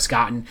Romeo's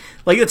gotten,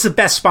 it's the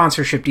best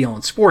sponsorship deal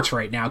in sports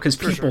right now, because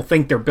people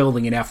think they're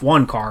building an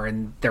F1 car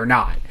and they're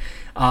not.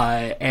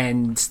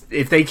 And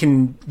if they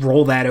can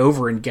roll that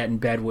over and get in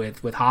bed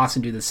with Haas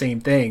and do the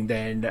same thing,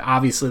 then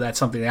obviously that's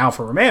something that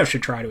Alfa Romeo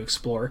should try to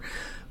explore.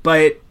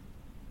 But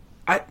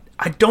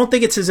I don't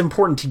think it's as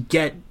important to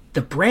get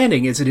the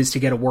branding as it is to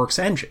get a works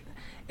engine,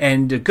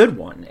 and a good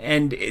one.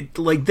 And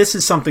this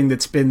is something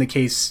that's been the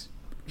case,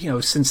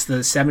 since the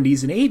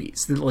 70s and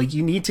 80s. That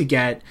you need to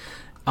get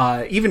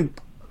even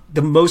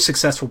the most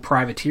successful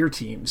privateer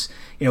teams,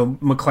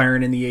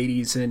 McLaren in the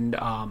 80s and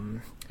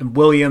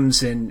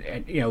Williams and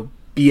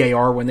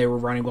BAR when they were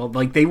running well,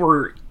 they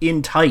were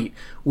in tight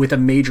with a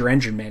major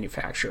engine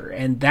manufacturer,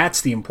 and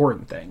that's the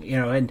important thing,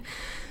 And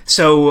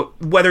so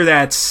whether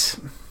that's,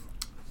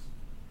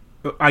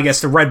 I guess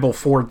the Red Bull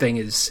Ford thing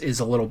is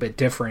a little bit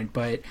different,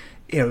 but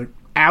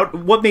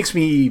what makes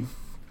me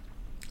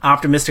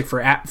optimistic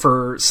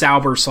for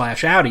Sauber /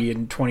 Audi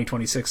in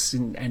 2026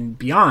 and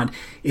beyond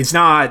is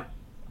not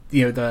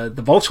the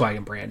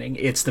Volkswagen branding.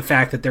 It's the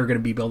fact that they're going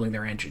to be building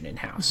their engine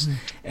in-house. Mm-hmm.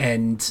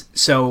 And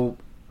so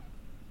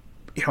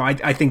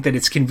I think that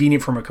it's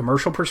convenient from a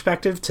commercial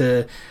perspective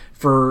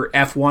for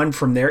F1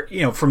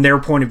 from their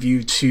point of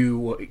view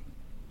to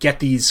get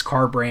these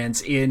car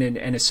brands in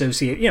and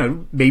associate.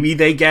 Maybe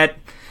they get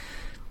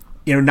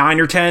 9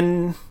 or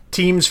 10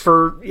 teams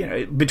for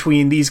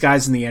between these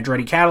guys and the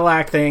Andretti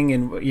Cadillac thing,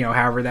 and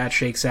however that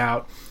shakes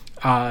out.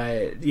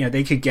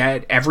 They could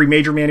get every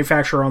major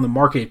manufacturer on the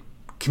market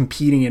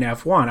competing in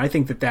F1. I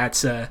think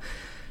that's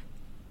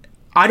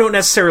I don't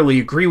necessarily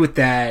agree with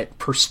that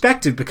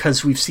perspective,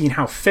 because we've seen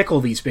how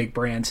fickle these big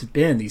brands have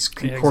been, these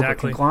corporate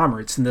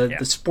conglomerates, and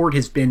the sport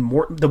has been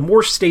the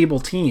more stable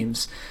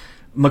teams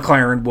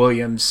McLaren,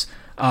 Williams,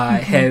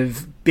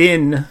 have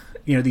been,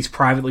 these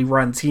privately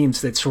run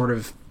teams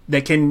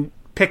that can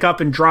pick up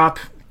and drop,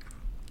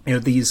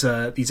 these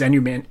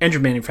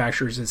engine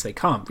manufacturers as they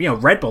come.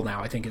 Red Bull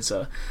now, I think, is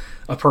a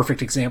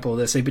perfect example of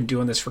this. They've been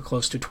doing this for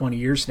close to 20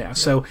 years now. Yeah.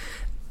 So,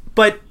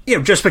 but,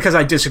 just because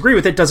I disagree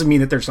with it doesn't mean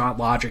that there's not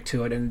logic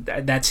to it. And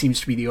that seems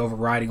to be the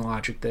overriding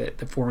logic that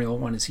the Formula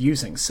One is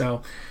using.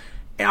 So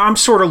I'm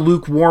sort of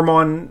lukewarm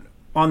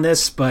on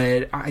this,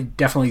 but I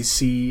absolutely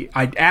see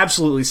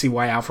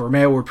why Alfa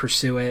Romeo would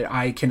pursue it.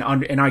 I can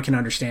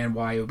understand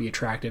why it would be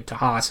attractive to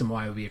Haas and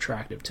why it would be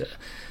attractive to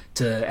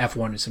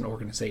F1 as an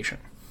organization.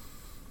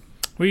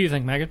 What do you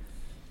think, Megan?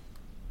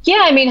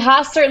 Yeah, I mean,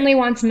 Haas certainly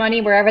wants money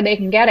wherever they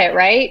can get it,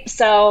 right?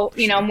 So,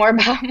 more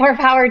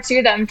power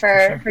to them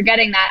for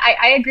getting that.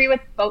 I agree with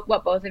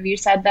what both of you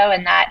said, though,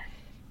 and that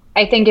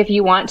I think if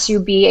you want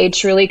to be a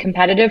truly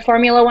competitive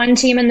Formula One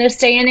team in this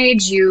day and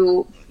age,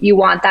 you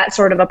want that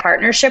sort of a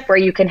partnership where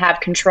you can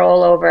have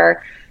control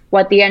over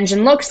what the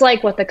engine looks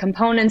like, what the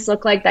components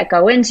look like that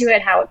go into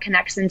it, how it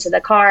connects into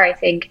the car. I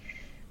think,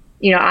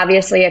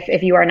 obviously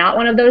if you are not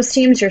one of those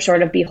teams, you're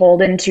sort of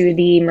beholden to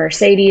the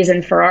Mercedes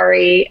and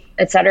Ferrari,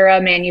 et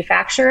cetera,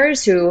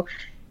 manufacturers who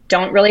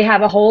don't really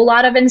have a whole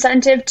lot of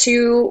incentive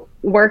to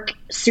work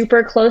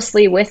super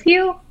closely with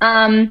you.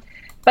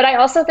 But I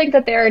also think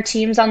that there are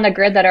teams on the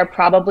grid that are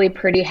probably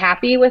pretty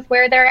happy with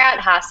where they're at,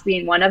 Haas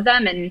being one of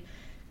them. And,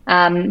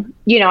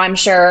 I'm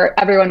sure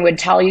everyone would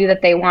tell you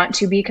that they want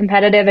to be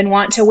competitive and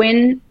want to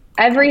win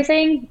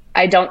everything.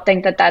 I don't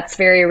think that that's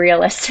very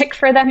realistic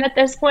for them at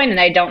this point, and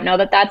I don't know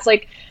that that's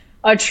like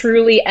a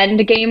truly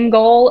end game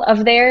goal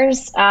of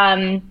theirs.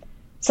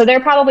 So they're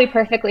probably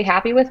perfectly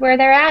happy with where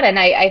they're at, and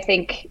I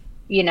think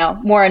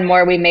more and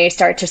more we may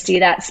start to see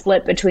that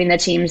split between the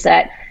teams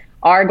that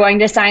are going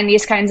to sign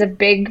these kinds of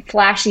big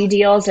flashy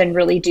deals and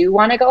really do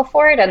want to go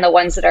for it, and the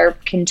ones that are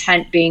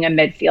content being a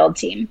midfield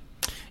team.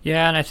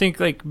 Yeah, and I think,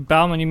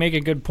 Bauman, you make a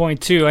good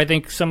point too. I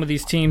think some of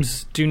these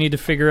teams do need to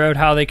figure out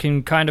how they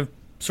can kind of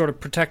sort of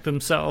protect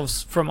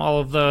themselves from all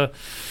of the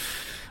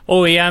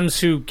OEMs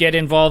who get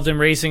involved in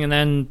racing and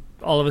then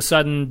all of a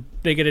sudden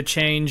they get a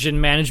change in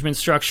management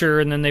structure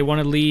and then they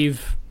want to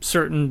leave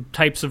certain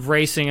types of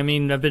racing. I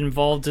mean, I've been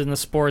involved in the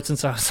sport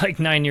since I was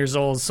 9 years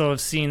old, so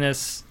I've seen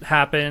this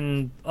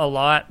happen a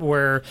lot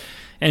where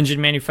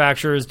engine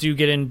manufacturers do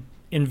get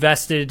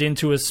invested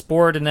into a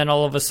sport and then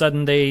all of a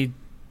sudden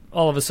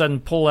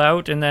pull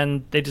out, and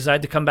then they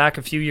decide to come back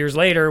a few years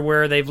later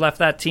where they've left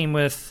that team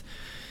with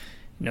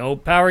no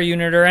power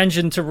unit or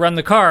engine to run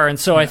the car. And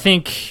so I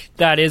think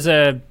that is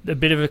a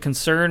bit of a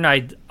concern.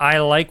 I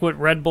like what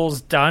Red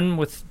Bull's done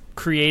with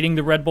creating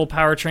the Red Bull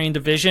powertrain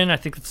division. I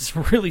think it's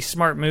a really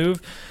smart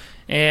move.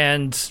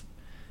 And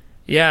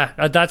yeah,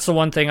 that's the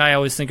one thing I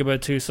always think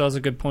about too. So that was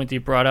a good point that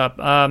you brought up.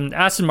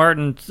 Aston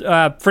Martin,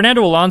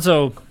 Fernando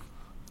Alonso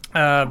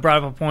brought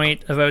up a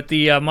point about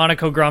the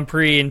Monaco Grand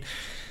Prix, and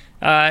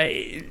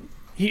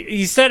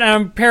he said, and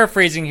I'm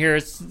paraphrasing here,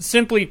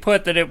 simply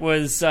put, that it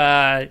was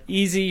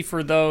easy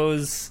for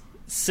those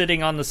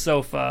sitting on the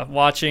sofa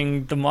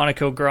watching the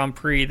Monaco Grand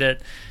Prix.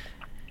 That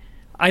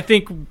I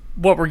think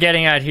what we're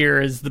getting at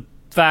here is the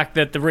fact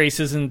that the race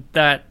isn't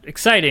that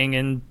exciting.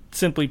 And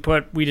simply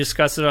put, we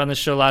discussed it on the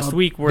show last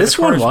week. Where this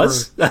one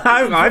was.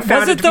 I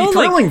found it to be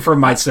thrilling from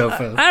my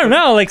sofa. I don't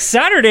know.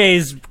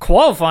 Saturday's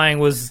qualifying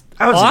was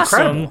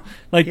awesome.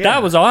 Incredible.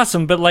 That was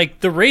awesome.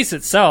 But the race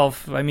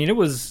itself, I mean, it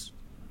was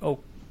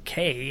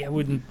okay. I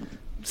wouldn't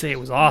say it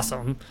was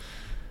awesome.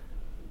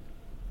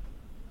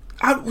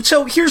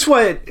 So here's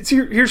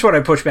what I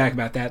push back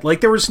about that.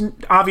 There was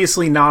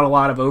obviously not a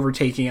lot of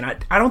overtaking,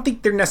 and I don't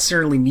think there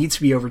necessarily needs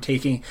to be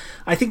overtaking.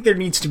 I think there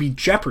needs to be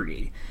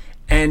jeopardy,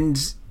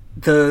 and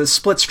the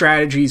split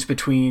strategies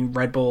between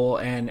Red Bull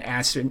and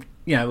Aston,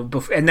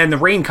 and then the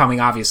rain coming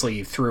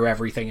obviously threw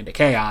everything into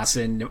chaos.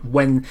 And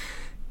when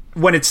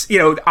it's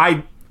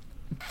I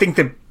think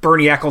that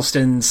Bernie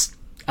Ecclestone's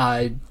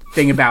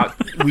thing about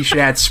we should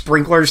add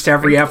sprinklers to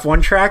every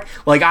F1 track,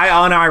 I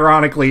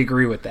unironically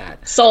agree with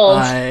that.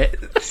 Sold.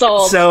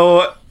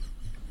 So,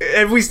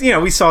 and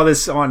we saw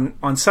this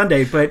on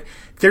Sunday, but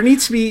there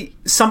needs to be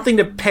something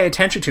to pay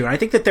attention to, and I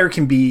think that there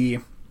can be.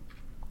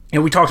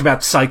 We talked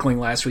about cycling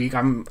last week.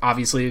 I'm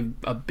obviously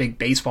a big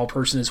baseball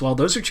person as well.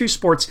 Those are two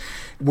sports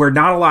where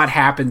not a lot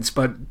happens,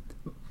 but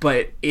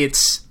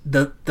it's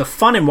the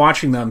fun in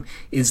watching them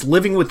is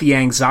living with the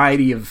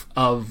anxiety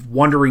of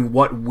wondering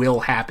what will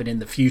happen in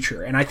the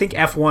future. And I think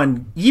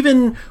F1,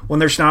 even when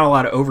there's not a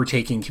lot of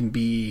overtaking, can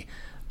be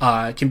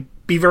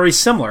very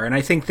similar. And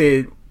I think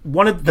that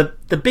one of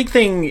the big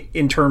thing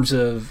in terms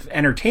of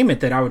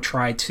entertainment that I would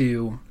try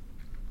to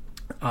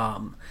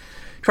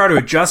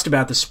adjust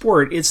about the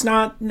sport, it's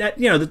not,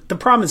 the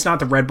problem is not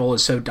that Red Bull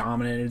is so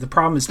dominant. The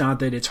problem is not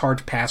that it's hard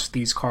to pass with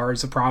these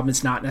cars. The problem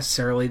is not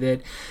necessarily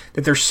that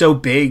they're so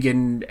big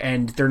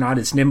and they're not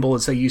as nimble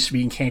as they used to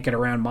be and can't get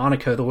around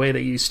Monaco the way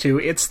they used to.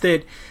 It's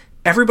that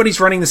everybody's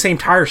running the same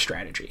tire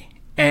strategy.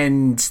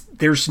 and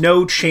there's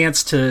no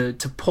chance to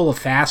pull a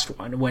fast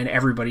one when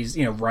everybody's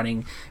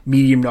running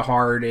medium to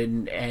hard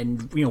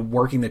and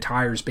working the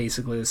tires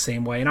basically the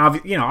same way. And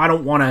I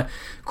don't want to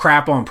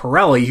crap on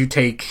Pirelli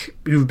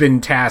who've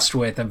been tasked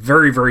with a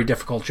very, very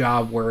difficult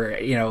job where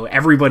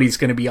everybody's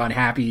going to be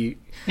unhappy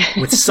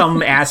with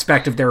some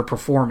aspect of their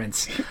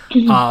performance.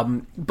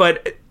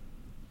 But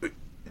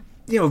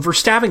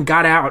Verstappen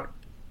got out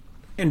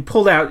and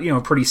pulled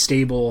out pretty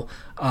stable.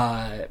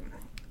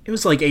 It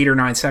was like 8 or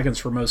 9 seconds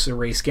for most of the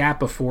race gap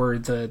before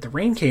the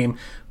rain came.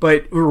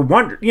 But we were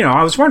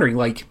I was wondering,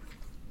 like,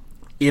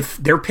 if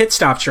their pit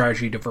stop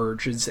strategy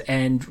diverges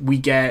and we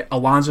get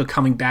Alonso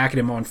coming back at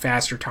him on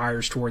faster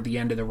tires toward the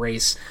end of the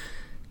race,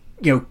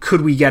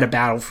 could we get a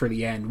battle for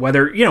the end?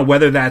 Whether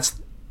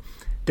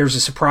there's a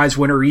surprise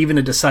winner or even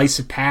a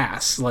decisive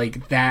pass,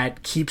 like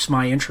that keeps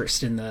my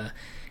interest in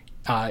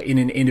in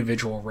an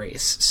individual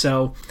race.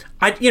 So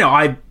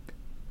I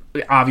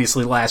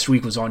obviously last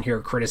week was on here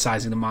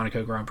criticizing the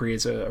Monaco Grand Prix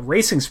as a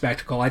racing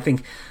spectacle. I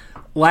think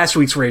last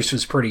week's race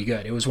was pretty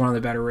good. It was one of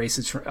the better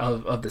races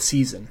of the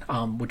season,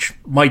 which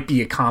might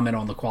be a comment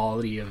on the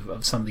quality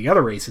of some of the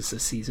other races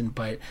this season.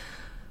 But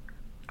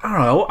I don't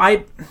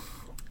know.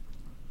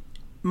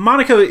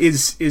 Monaco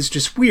is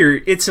just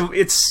weird. It's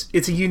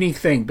a unique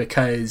thing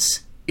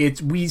because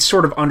we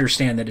sort of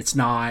understand that it's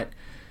not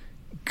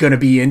going to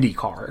be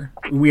IndyCar.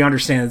 We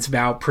understand it's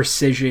about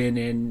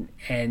precision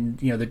and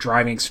the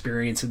driving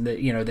experience and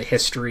the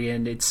history,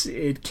 and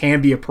it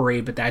can be a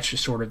parade, but that's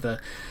just sort of the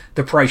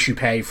price you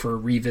pay for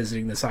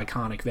revisiting this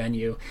iconic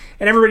venue.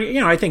 And everybody,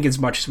 I think as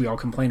much as we all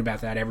complain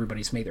about that,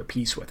 everybody's made their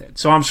peace with it.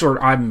 So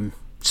I'm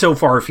so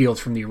far afield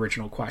from the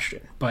original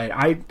question, but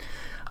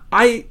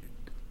I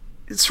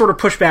sort of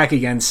push back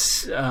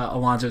against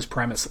Alonso's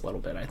premise a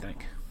little bit, I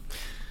think.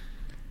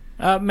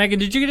 Megan,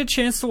 did you get a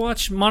chance to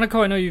watch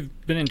Monaco? I know you've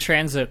been in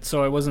transit,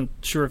 so I wasn't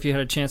sure if you had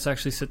a chance to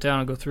actually sit down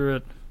and go through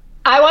it.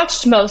 I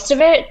watched most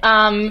of it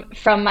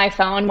from my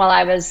phone while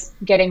I was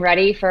getting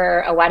ready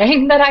for a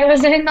wedding that I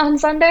was in on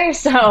Sunday.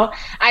 So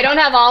I don't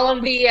have all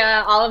of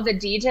the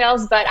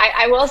details, but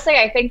I will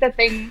say I think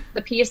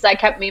the piece that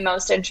kept me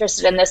most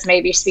interested in this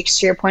maybe speaks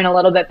to your point a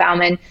little bit,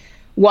 Bauman,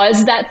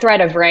 was that threat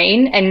of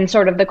rain and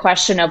sort of the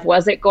question of,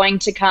 was it going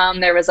to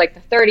come? There was like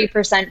the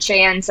 30%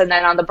 chance. And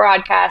then on the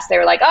broadcast, they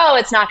were like, oh,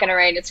 it's not going to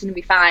rain. It's going to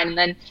be fine. And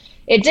then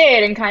it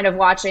did. And kind of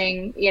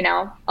watching,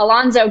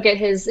 Alonso get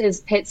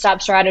his pit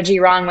stop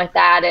strategy wrong with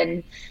that.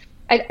 And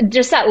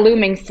just that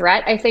looming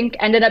threat, I think,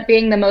 ended up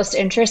being the most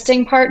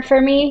interesting part for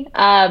me.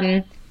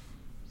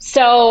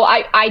 So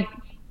I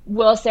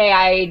will say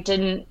I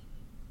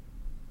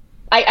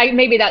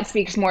maybe that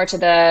speaks more to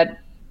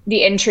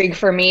the intrigue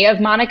for me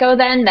of Monaco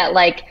then, that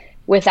like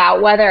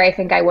without weather, I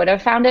think I would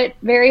have found it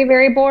very,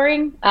 very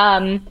boring.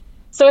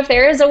 So if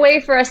there is a way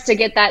for us to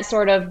get that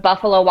sort of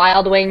Buffalo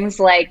Wild Wings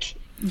like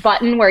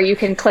button where you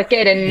can click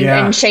it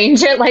and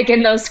change it like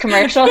in those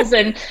commercials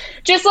and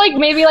just like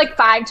maybe like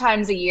 5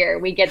 times a year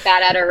we get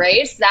that at a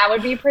race, that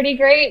would be pretty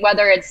great,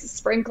 whether it's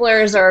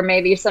sprinklers or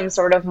maybe some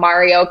sort of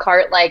Mario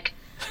Kart like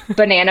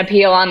banana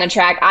peel on the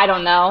track. I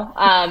don't know.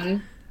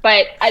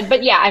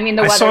 But yeah, I mean,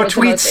 the weather was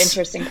the most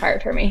interesting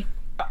part for me.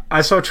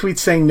 I saw tweets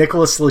saying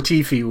Nicholas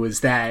Latifi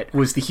was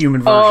the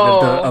human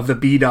version of the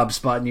B-dubs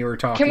button you were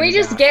talking about. Can we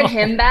just get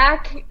him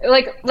back?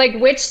 Like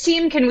which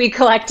team can we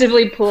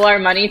collectively pool our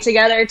money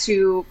together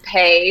to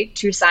pay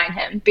to sign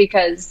him?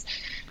 Because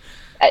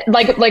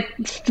like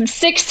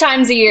 6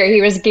 times a year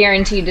he was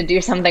guaranteed to do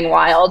something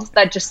wild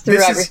that just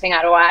threw everything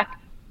out of whack.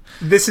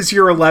 This is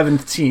your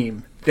 11th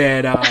team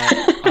that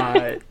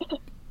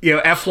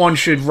F1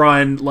 should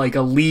run like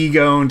a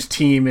league-owned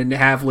team and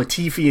have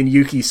Latifi and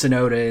Yuki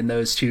Tsunoda in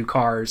those 2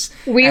 cars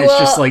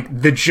just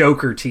like the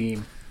Joker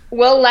team.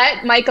 We'll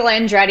let Michael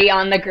Andretti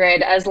on the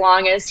grid as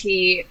long as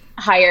he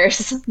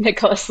hires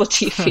Nicholas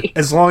Latifi.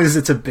 As long as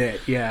it's a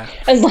bit, yeah.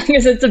 As long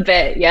as it's a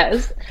bit,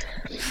 yes.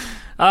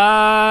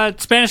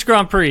 Spanish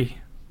Grand Prix.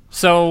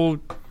 So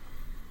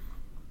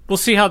we'll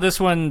see how this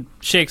one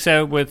shakes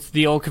out with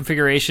the old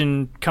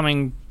configuration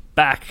coming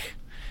back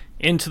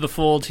into the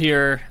fold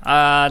here.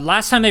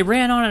 Last time they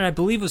ran on it, I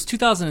believe, was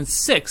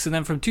 2006, and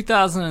then from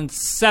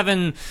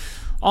 2007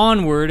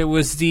 onward, it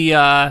was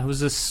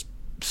this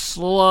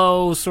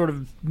slow sort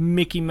of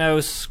Mickey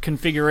Mouse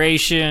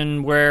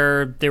configuration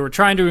where they were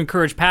trying to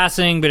encourage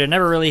passing, but it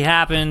never really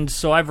happened.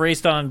 So I've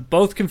raced on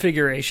both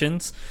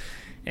configurations,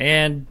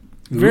 and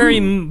very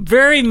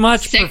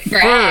much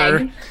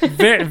prefer.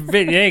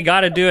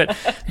 Gotta do it.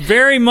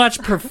 Very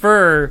much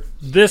prefer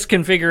this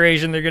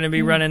configuration they're going to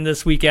be running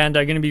this weekend.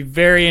 I'm going to be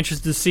very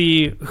interested to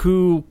see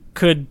who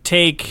could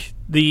take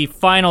the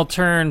final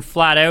turn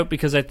flat out,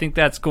 because I think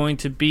that's going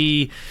to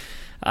be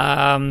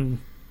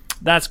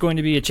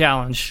a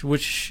challenge.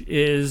 Which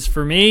is,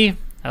 for me,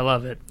 I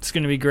love it. It's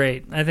going to be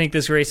great. I think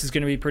this race is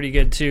going to be pretty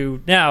good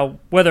too. Now,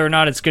 whether or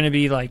not it's going to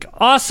be like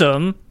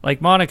awesome, like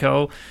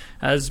Monaco,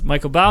 as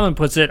Michael Bauman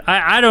puts it,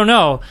 I don't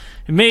know.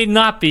 It may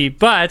not be,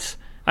 but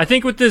I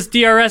think with this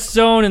DRS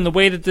zone and the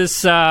way that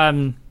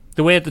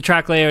the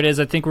track layout is,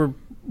 I think we're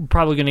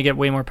probably going to get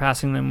way more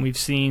passing than we've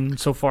seen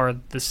so far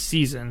this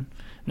season.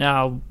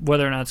 Now,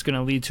 whether or not it's going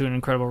to lead to an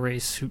incredible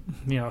race, who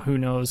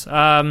knows?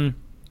 Upgrades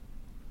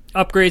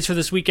for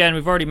this weekend,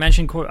 we've already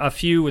mentioned a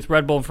few with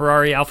Red Bull and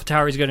Ferrari.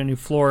 AlphaTauri's got a new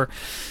floor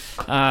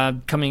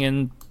coming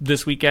in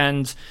this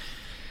weekend.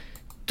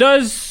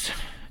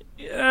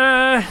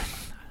 I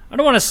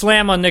don't want to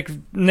slam on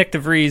Nick de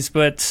Vries,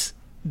 but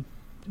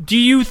do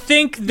you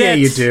think that...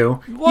 Yeah, you do.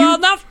 Well,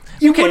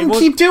 You wouldn't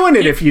keep doing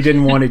it if you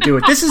didn't want to do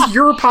it. This is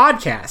your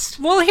podcast.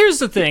 Well, here's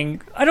the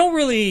thing. I don't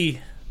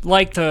really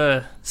like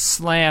to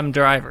slam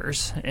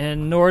drivers,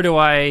 and nor do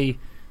I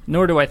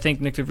think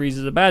Nick de Vries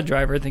is a bad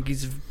driver. I think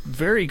he's a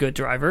very good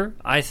driver.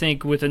 I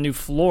think with a new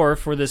floor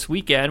for this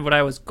weekend, what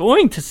I was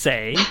going to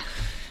say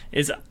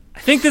is I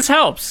think this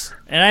helps,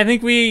 and I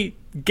think we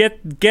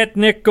get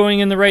Nick going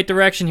in the right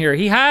direction here.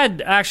 He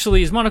had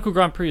actually his Monaco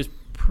Grand Prix was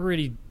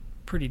pretty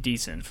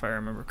decent, if I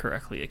remember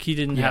correctly. Like he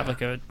didn't have a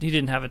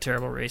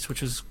terrible race,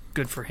 which was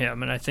good for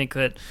him. And I think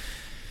that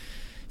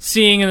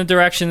seeing in the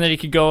direction that he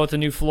could go with the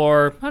new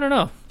floor, I don't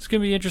know. It's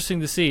going to be interesting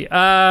to see.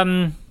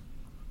 Daniel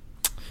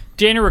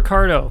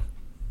Ricciardo.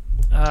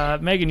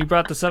 Megan, you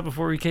brought this up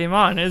before we came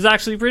on. It's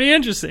actually pretty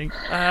interesting.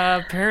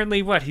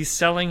 Apparently, he's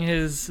selling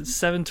his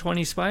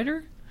 720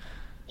 Spider?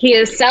 He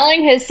is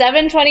selling his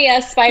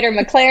 720S Spider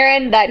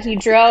McLaren that he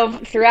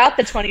drove throughout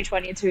the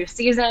 2022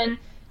 season.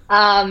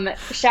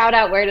 Shout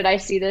out, where did I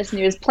see this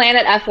news?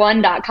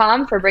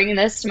 PlanetF1.com for bringing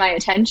this to my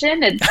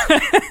attention.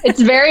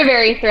 It's very,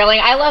 very thrilling.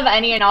 I love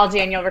any and all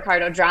Daniel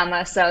Ricciardo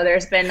drama, so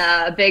there's been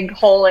a big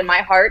hole in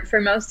my heart for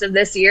most of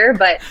this year,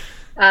 but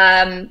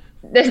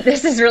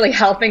this is really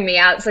helping me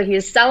out. So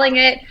he's selling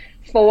it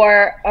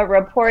for a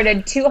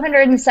reported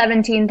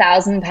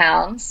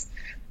 £217,000.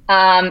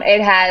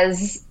 It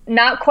has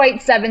not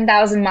quite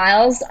 7,000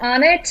 miles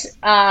on it.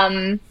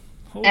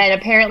 And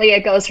apparently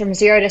it goes from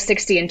 0 to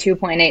 60 in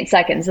 2.8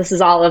 seconds. This is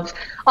all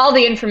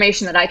the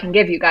information that I can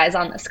give you guys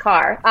on this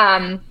car.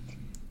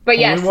 But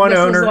yes, only one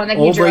owner, is the one that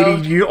he old drove.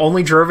 lady, you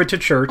only drove it to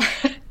church.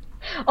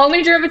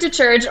 Only drove it to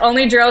church.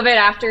 Only drove it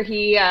after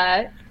he,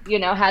 had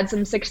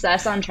some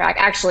success on track.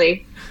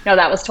 Actually, no,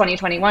 that was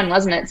 2021,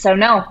 wasn't it? So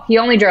no, he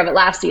only drove it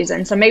last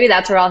season. So maybe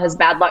that's where all his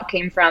bad luck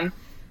came from.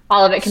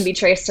 All of it can be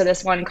traced to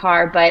this one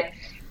car. But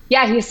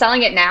yeah, he's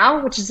selling it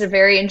now, which is a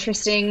very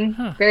interesting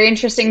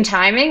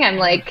timing. I'm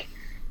like,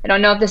 I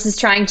don't know if this is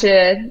trying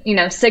to,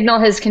 signal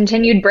his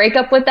continued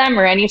breakup with them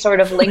or any sort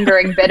of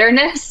lingering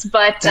bitterness,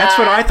 but that's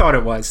what I thought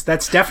it was.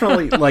 That's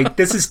definitely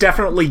this is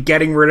definitely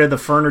getting rid of the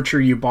furniture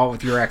you bought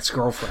with your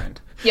ex-girlfriend.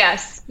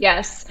 Yes.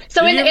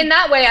 So in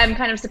that way, I'm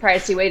kind of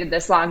surprised he waited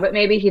this long, but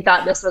maybe he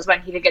thought this was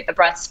when he could get the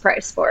best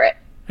price for it.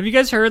 Have you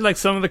guys heard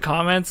some of the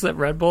comments that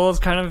Red Bull is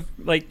kind of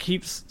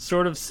keeps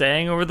sort of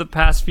saying over the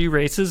past few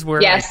races where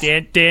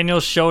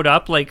Daniel showed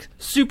up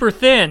super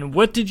thin?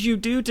 What did you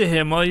do to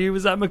him while he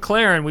was at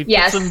McLaren?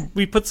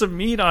 We put some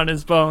meat on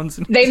his bones.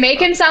 They make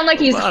him sound like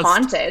he's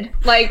haunted.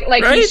 Right?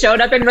 He showed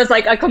up and was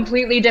a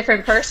completely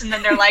different person,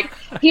 and they're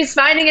he's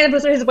finding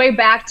his way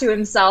back to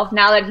himself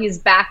now that he's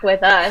back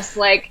with us.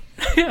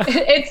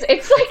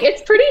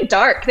 It's pretty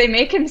dark. They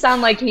make him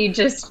sound like he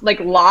just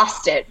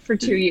lost it for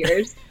 2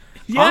 years.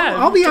 Yeah,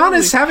 I'll be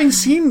honest, having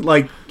seen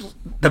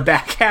the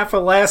back half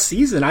of last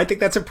season, I think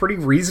that's a pretty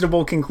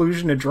reasonable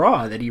conclusion to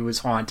draw, that he was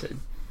haunted.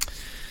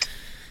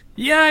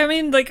 Yeah, I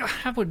mean,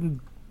 I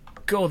wouldn't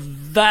go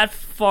that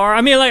far.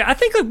 I mean, I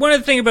think one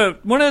of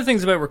the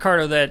things about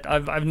Ricciardo that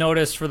I've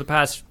noticed for the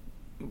past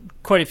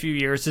quite a few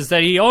years is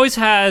that he always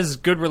has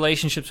good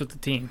relationships with the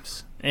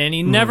teams, and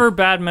he never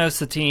badmouths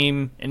the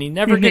team, and he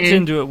never gets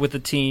into it with the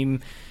team,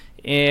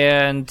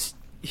 and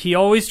he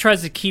always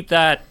tries to keep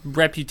that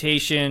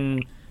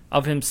reputation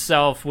of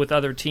himself with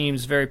other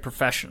teams very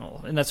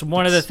professional. And that's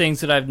one of the things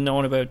that I've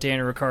known about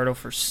Daniel Ricciardo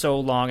for so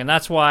long. And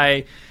that's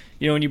why,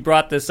 when you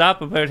brought this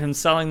up about him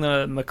selling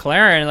the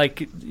McLaren,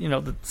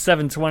 the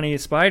 720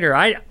 Spider,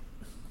 I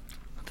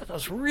thought that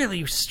was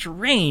really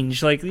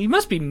strange. He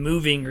must be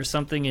moving or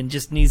something and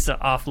just needs to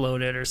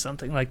offload it or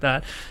something like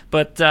that.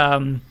 But I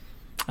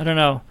don't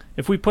know.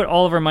 If we put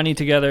all of our money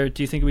together,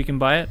 do you think we can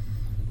buy it?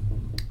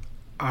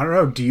 I don't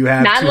know. Do you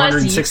have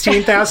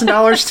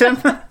 $216,000, Tim?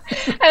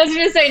 I was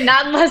going to say,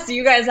 not unless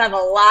you guys have a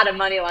lot of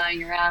money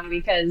lying around,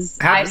 because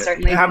I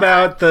certainly How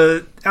about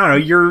the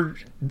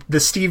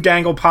Steve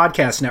Dangle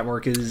Podcast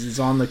Network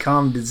is on the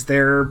come. Is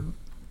there,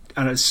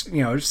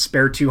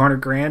 spare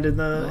 $200,000 in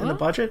the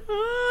budget?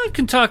 I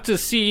can talk to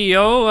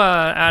CEO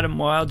Adam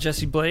Wilde,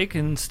 Jesse Blake,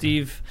 and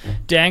Steve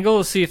Dangle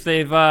to see if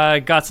they've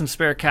got some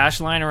spare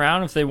cash lying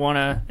around, if they want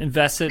to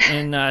invest it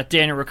in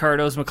Daniel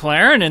Ricciardo's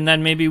McLaren, and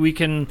then maybe we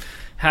can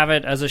have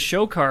it as a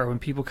show car when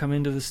people come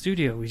into the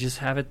studio. We just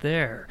have it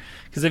there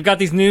because they've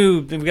got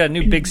a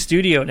new big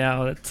studio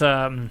now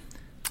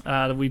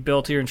that we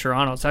built here in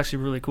Toronto. It's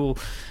actually really cool.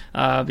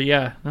 But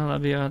yeah, no,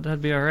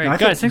 that'd be all right. No,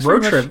 guys, thanks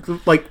road very much.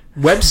 trip,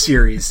 web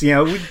series.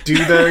 We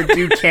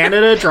do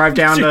Canada, drive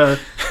down to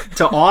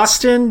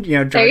Austin.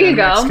 Drive down to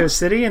Mexico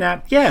City,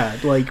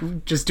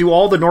 and just do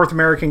all the North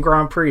American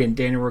Grand Prix in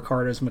Daniel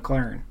Ricciardo's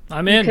McLaren.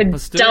 I'm in. Could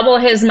double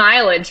his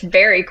mileage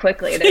very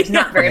quickly. There's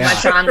not very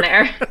much on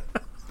there.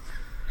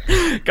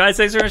 Guys,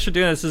 thanks very much for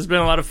doing this. This has been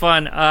a lot of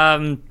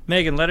fun.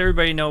 Megan, let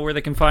everybody know where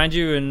they can find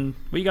you and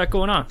what you got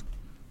going on.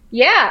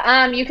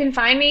 Yeah, you can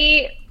find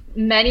me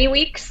many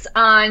weeks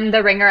on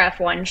the Ringer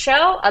F1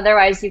 show.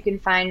 Otherwise, you can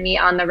find me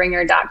on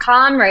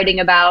theringer.com writing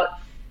about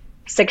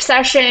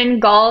Succession,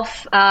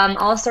 golf,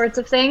 all sorts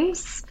of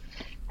things.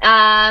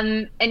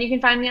 And you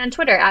can find me on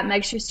Twitter at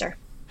Meg Schuster.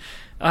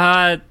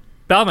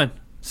 Bauman,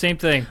 same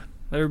thing.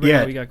 Everybody know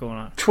what we got going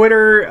on.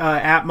 Twitter,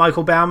 at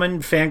Michael Bauman,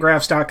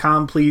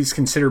 fangraphs.com. Please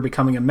consider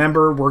becoming a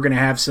member. We're going to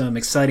have some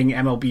exciting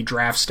MLB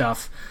draft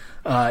stuff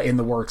in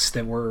the works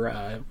that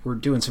we're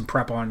doing some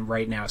prep on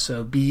right now.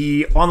 So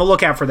be on the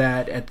lookout for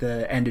that at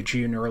the end of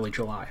June, early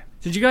July.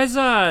 Did you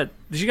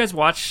guys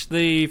watch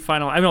the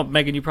final? I know,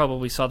 Megan, you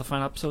probably saw the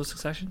final episode of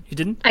Succession. You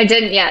didn't? I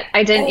didn't yet.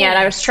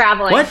 I was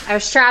traveling. What? I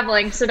was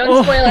traveling, so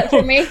don't spoil it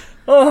for me.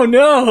 Oh,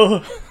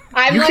 no.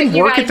 You can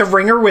work at the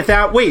Ringer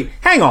without. Wait,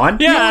 hang on.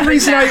 Yeah.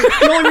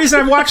 The only reason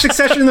I watched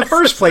Succession in the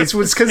first place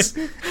was because,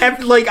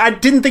 I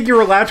didn't think you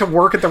were allowed to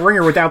work at the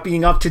Ringer without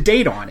being up to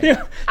date on it.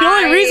 Yeah. The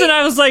only reason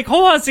I was like,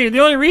 hold on a second.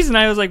 The only reason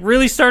I was like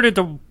really started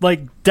to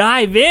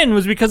dive in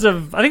was because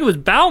of, I think it was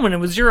Bauman. It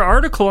was your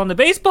article on the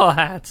baseball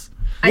hats.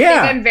 I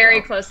think I'm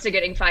very close to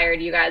getting fired,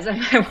 you guys.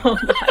 I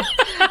won't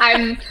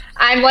lie.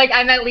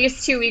 I'm at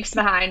least 2 weeks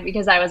behind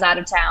because I was out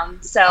of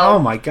town. So oh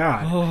my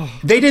god,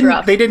 they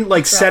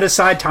didn't set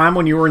aside time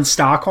when you were in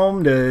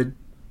Stockholm to.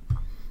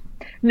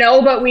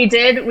 No, but we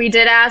did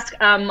ask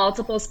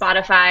multiple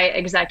Spotify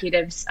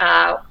executives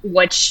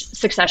which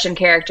Succession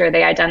character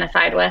they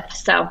identified with.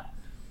 So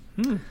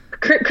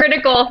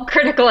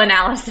critical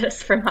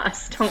analysis from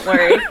us. Don't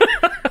worry.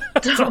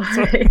 Don't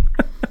worry.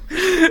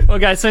 Well,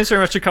 guys, thanks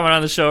very much for coming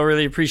on the show.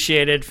 Really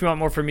appreciate it. If you want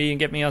more from me, you can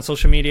get me on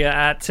social media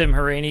at Tim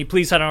Haraney.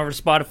 Please head on over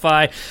to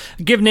Spotify.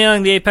 Give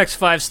Nailing the Apex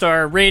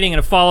 5-star rating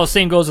and a follow.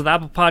 Same goes with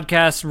Apple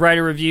Podcasts. Write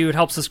a review. It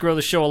helps us grow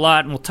the show a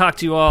lot. And we'll talk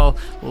to you all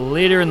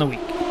later in the week.